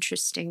very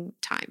interesting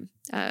time,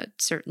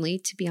 certainly,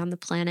 to be on the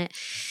planet.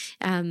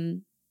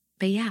 But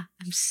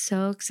I'm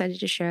so excited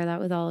to share that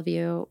with all of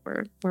you.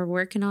 We're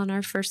working on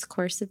our first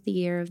course of the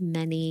year of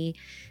many,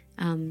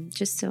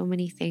 just so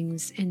many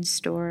things in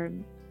store.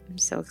 I'm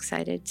so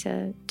excited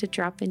to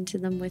drop into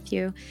them with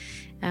you.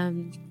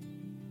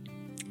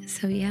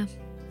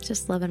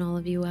 Just loving all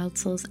of you, wild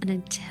souls. And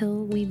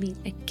until we meet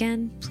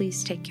again,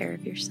 please take care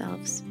of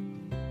yourselves.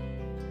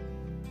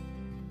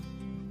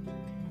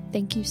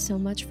 Thank you so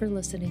much for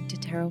listening to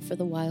Tarot for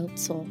the Wild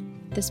Soul.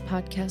 This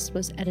podcast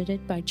was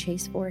edited by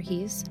Chase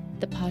Voorhees.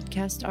 The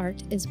podcast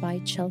art is by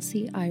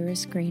Chelsea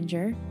Iris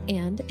Granger,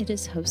 and it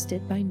is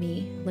hosted by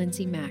me,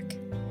 Lindsay Mack.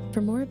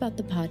 For more about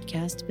the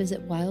podcast,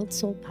 visit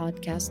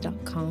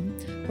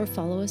wildsoulpodcast.com or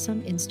follow us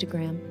on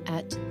Instagram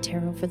at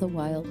Tarot for the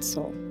Wild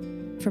Soul.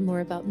 For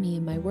more about me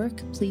and my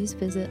work, please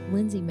visit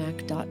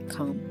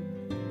lindsaymack.com.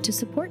 To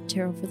support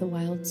Tarot for the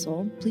Wild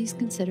Soul, please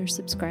consider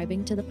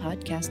subscribing to the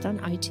podcast on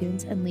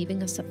iTunes and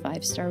leaving us a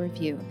 5-star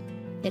review.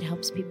 It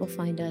helps people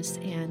find us,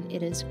 and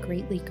it is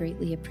greatly,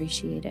 greatly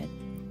appreciated.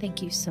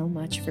 Thank you so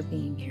much for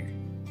being here.